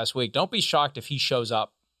said it last week. Don't be shocked if he shows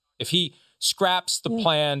up, if he scraps the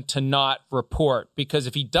plan to not report, because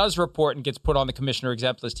if he does report and gets put on the commissioner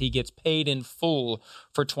exempt list, he gets paid in full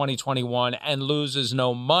for 2021 and loses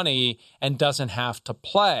no money and doesn't have to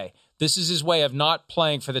play. This is his way of not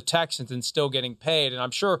playing for the Texans and still getting paid. And I'm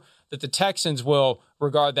sure that the Texans will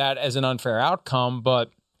regard that as an unfair outcome, but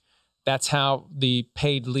that's how the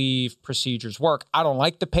paid leave procedures work. I don't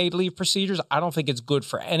like the paid leave procedures. I don't think it's good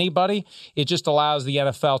for anybody. It just allows the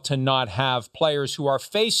NFL to not have players who are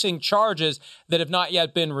facing charges that have not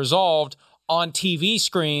yet been resolved on TV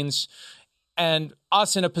screens and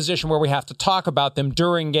us in a position where we have to talk about them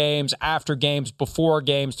during games, after games, before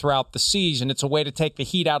games, throughout the season. It's a way to take the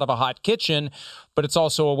heat out of a hot kitchen, but it's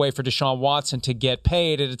also a way for Deshaun Watson to get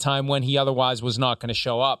paid at a time when he otherwise was not going to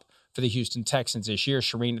show up for the Houston Texans this year.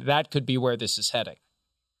 Shireen, that could be where this is heading.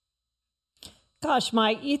 Gosh,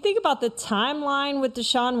 Mike, you think about the timeline with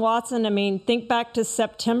Deshaun Watson. I mean, think back to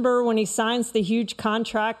September when he signs the huge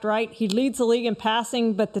contract, right? He leads the league in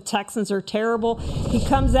passing, but the Texans are terrible. He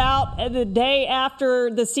comes out the day after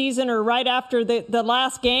the season or right after the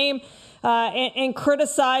last game and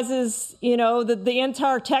criticizes, the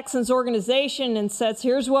entire Texans organization and says,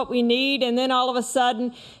 here's what we need. And then all of a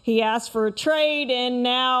sudden he asked for a trade. And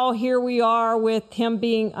now here we are with him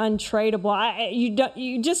being untradeable.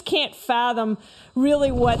 You just can't fathom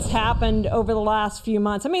really what's happened over the last few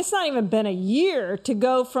months. I mean, it's not even been a year to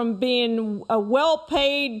go from being a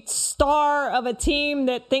well-paid star of a team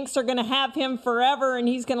that thinks they're going to have him forever and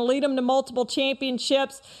he's going to lead them to multiple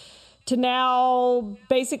championships to now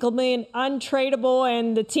basically being untradeable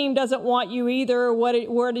and the team doesn't want you either.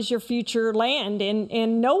 Where does your future land?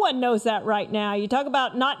 And no one knows that right now. You talk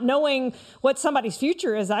about not knowing what somebody's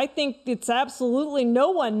future is. I think it's absolutely no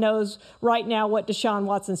one knows right now what Deshaun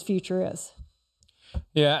Watson's future is.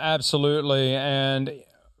 Yeah, absolutely. And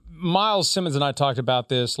Miles Simmons and I talked about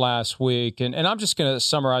this last week, and I'm just going to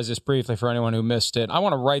summarize this briefly for anyone who missed it. I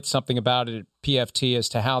want to write something about it at PFT as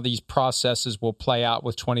to how these processes will play out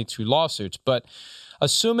with 22 lawsuits. But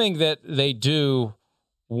assuming that they do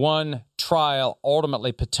one trial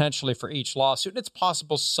ultimately, potentially for each lawsuit, it's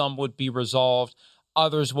possible some would be resolved.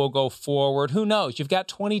 Others will go forward. Who knows? You've got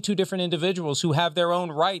 22 different individuals who have their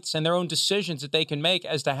own rights and their own decisions that they can make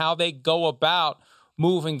as to how they go about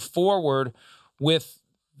moving forward with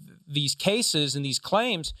these cases and these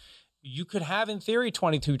claims. You could have, in theory,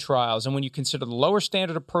 22 trials. And when you consider the lower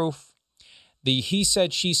standard of proof, the he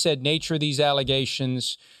said, she said nature of these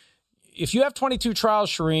allegations, if you have 22 trials,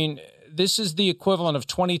 Shireen, this is the equivalent of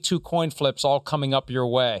 22 coin flips all coming up your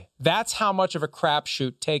way. That's how much of a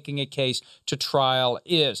crapshoot taking a case to trial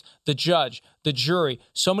is. The judge, the jury,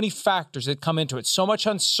 so many factors that come into it, so much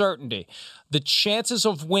uncertainty. The chances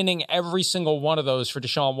of winning every single one of those for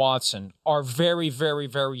Deshaun Watson are very, very,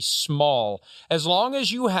 very small. As long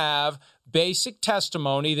as you have basic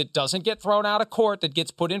testimony that doesn't get thrown out of court, that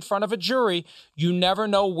gets put in front of a jury, you never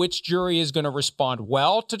know which jury is going to respond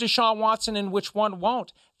well to Deshaun Watson and which one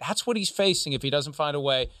won't. That's what he's facing if he doesn't find a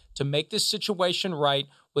way to make this situation right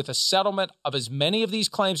with a settlement of as many of these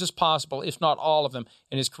claims as possible, if not all of them,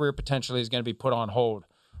 and his career potentially is going to be put on hold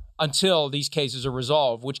until these cases are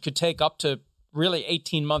resolved, which could take up to really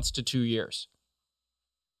 18 months to 2 years.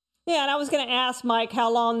 Yeah, and I was going to ask Mike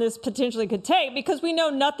how long this potentially could take because we know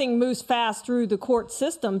nothing moves fast through the court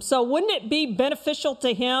system. So wouldn't it be beneficial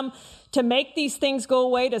to him to make these things go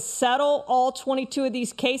away, to settle all 22 of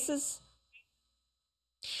these cases?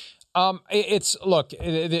 This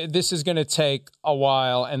is going to take a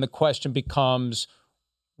while, and the question becomes,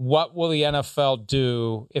 what will the NFL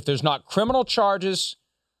do if there's not criminal charges,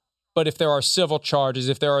 but if there are civil charges,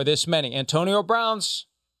 if there are this many? Antonio Brown's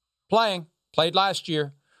played last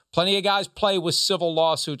year. Plenty of guys play with civil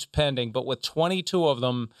lawsuits pending, but with 22 of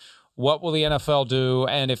them, what will the NFL do?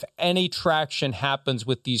 And if any traction happens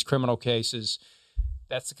with these criminal cases,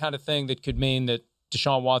 that's the kind of thing that could mean that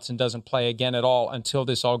Deshaun Watson doesn't play again at all until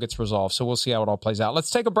this all gets resolved. So we'll see how it all plays out. Let's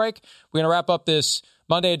take a break. We're going to wrap up this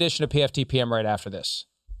Monday edition of PFT PM right after this.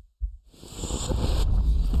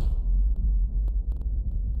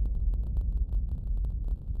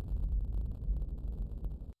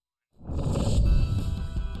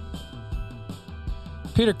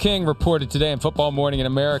 Peter King reported today in Football Morning in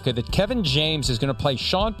America that Kevin James is going to play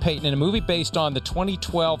Sean Payton in a movie based on the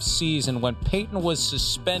 2012 season when Payton was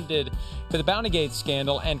suspended for the Bountygate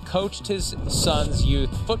scandal and coached his son's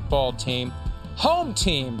youth football team. Home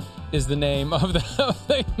Team is the name of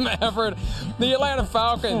the Atlanta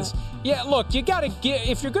Falcons. Yeah, look, you got to get,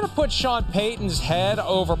 if you're going to put Sean Payton's head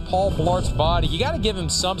over Paul Blart's body, you got to give him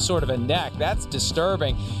some sort of a neck. That's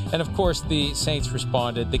disturbing. And of course, the Saints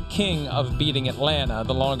responded. The king of beating Atlanta,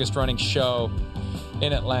 the longest running show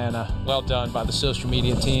in Atlanta. Well done by the social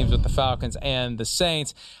media teams with the Falcons and the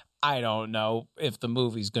Saints. I don't know if the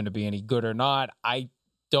movie's going to be any good or not. I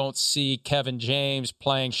don't see Kevin James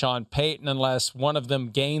playing Sean Payton unless one of them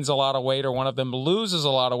gains a lot of weight or one of them loses a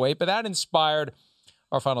lot of weight. But that inspired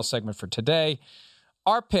our final segment for today.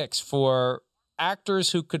 Our picks for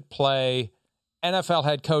actors who could play NFL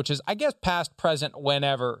head coaches, I guess past, present,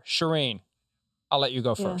 whenever. Shireen, I'll let you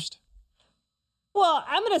go first. Well,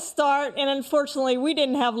 I'm going to start, and unfortunately, we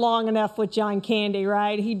didn't have long enough with John Candy,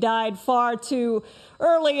 right? He died far too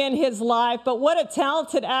early in his life, but what a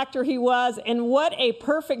talented actor he was, and what a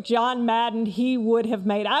perfect John Madden he would have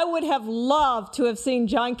made. I would have loved to have seen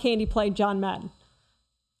John Candy play John Madden.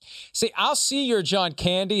 See, I'll see your John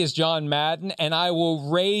Candy as John Madden, and I will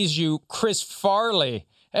raise you Chris Farley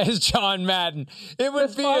as John Madden. It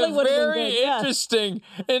would be a very interesting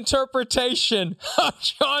interpretation of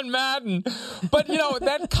John Madden. But,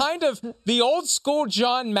 that kind of, the old school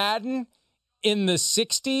John Madden in the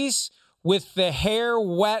 60s with the hair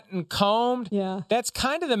wet and combed. Yeah. That's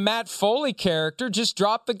kind of the Matt Foley character. Just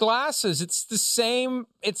drop the glasses. It's the same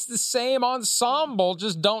ensemble.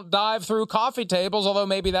 Just don't dive through coffee tables, although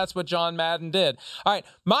maybe that's what John Madden did. All right.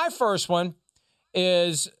 My first one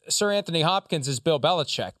is Sir Anthony Hopkins as Bill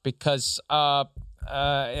Belichick, because I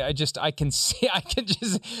could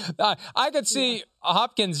see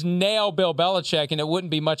Hopkins nail Bill Belichick, and it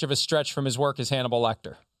wouldn't be much of a stretch from his work as Hannibal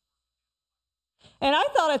Lecter. And I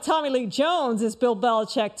thought of Tommy Lee Jones as Bill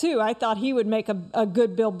Belichick, too. I thought he would make a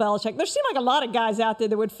good Bill Belichick. There seem like a lot of guys out there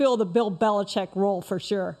that would fill the Bill Belichick role for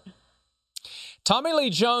sure. Tommy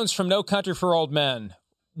Lee Jones from No Country for Old Men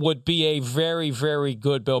would be a very, very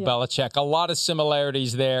good Bill Belichick. A lot of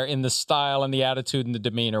similarities there in the style and the attitude and the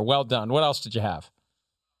demeanor. Well done. What else did you have?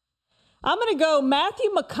 I'm going to go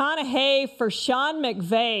Matthew McConaughey for Sean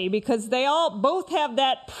McVay, because they both have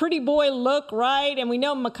that pretty boy look, right? And we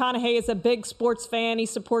know McConaughey is a big sports fan. He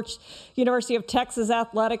supports University of Texas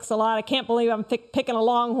athletics a lot. I can't believe I'm picking a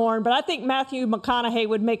Longhorn, but I think Matthew McConaughey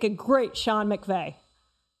would make a great Sean McVay.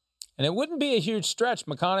 And it wouldn't be a huge stretch.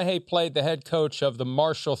 McConaughey played the head coach of the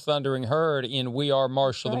Marshall Thundering Herd in We Are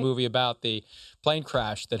Marshall, the movie about the plane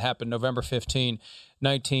crash that happened November 15,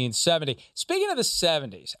 1970. Speaking of the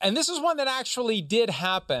 70s, and this is one that actually did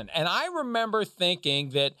happen, and I remember thinking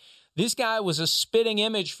that this guy was a spitting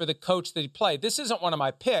image for the coach that he played. This isn't one of my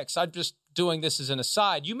picks. I'm just doing this as an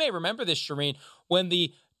aside. You may remember this, Shireen, when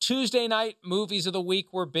the Tuesday night movies of the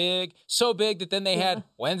week were big, so big that then they had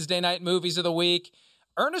Wednesday night movies of the week.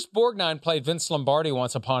 Ernest Borgnine played Vince Lombardi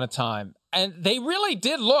once upon a time, and they really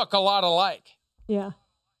did look a lot alike. Yeah.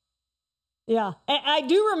 Yeah. And I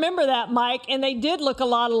do remember that, Mike, and they did look a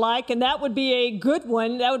lot alike, and that would be a good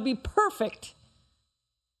one. That would be perfect.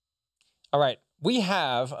 All right. We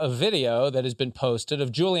have a video that has been posted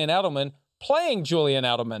of Julian Edelman playing Julian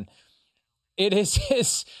Edelman. It is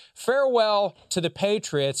his farewell to the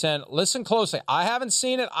Patriots, and listen closely. I haven't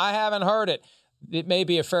seen it. I haven't heard it. It may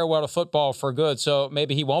be a farewell to football for good, so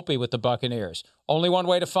maybe he won't be with the Buccaneers. Only one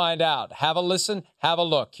way to find out. Have a listen, have a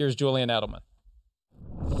look. Here's Julian Edelman.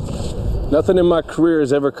 Nothing in my career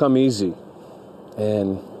has ever come easy.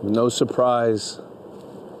 And no surprise,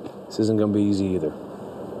 this isn't going to be easy either.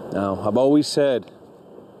 Now, I've always said,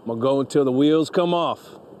 I'm going to go until the wheels come off.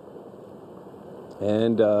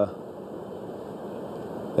 And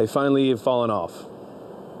they finally have fallen off.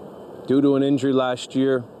 Due to an injury last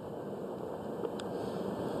year,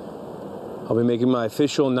 I'll be making my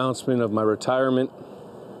official announcement of my retirement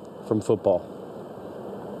from football.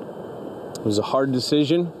 It was a hard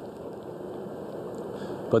decision,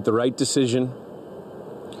 but the right decision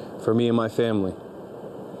for me and my family.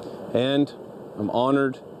 And I'm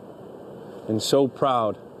honored and so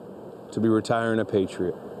proud to be retiring a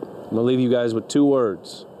Patriot. I'm gonna leave you guys with 2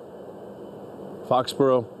 words.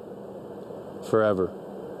 Foxborough, forever.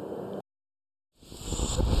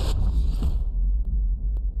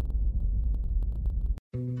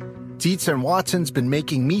 Dietz & Watson's been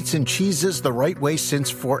making meats and cheeses the right way since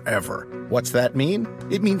forever. What's that mean?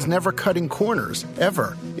 It means never cutting corners,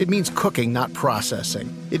 ever. It means cooking, not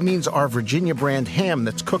processing. It means our Virginia brand ham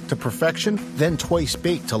that's cooked to perfection, then twice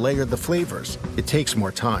baked to layer the flavors. It takes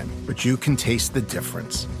more time, but you can taste the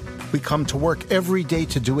difference. We come to work every day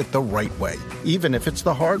to do it the right way, even if it's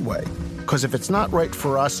the hard way. Because if it's not right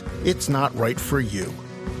for us, it's not right for you.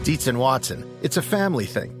 Dietz & Watson, it's a family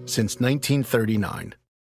thing since 1939.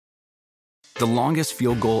 The longest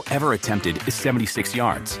field goal ever attempted is 76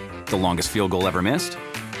 yards. The longest field goal ever missed?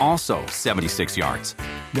 Also 76 yards.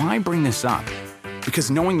 Why bring this up?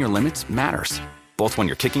 Because knowing your limits matters, both when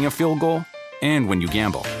you're kicking a field goal and when you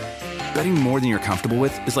gamble. Betting more than you're comfortable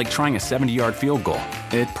with is like trying a 70-yard field goal.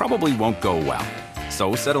 It probably won't go well.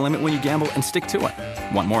 So set a limit when you gamble and stick to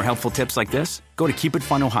it. Want more helpful tips like this? Go to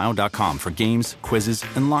keepitfunohio.com for games, quizzes,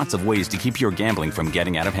 and lots of ways to keep your gambling from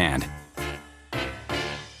getting out of hand.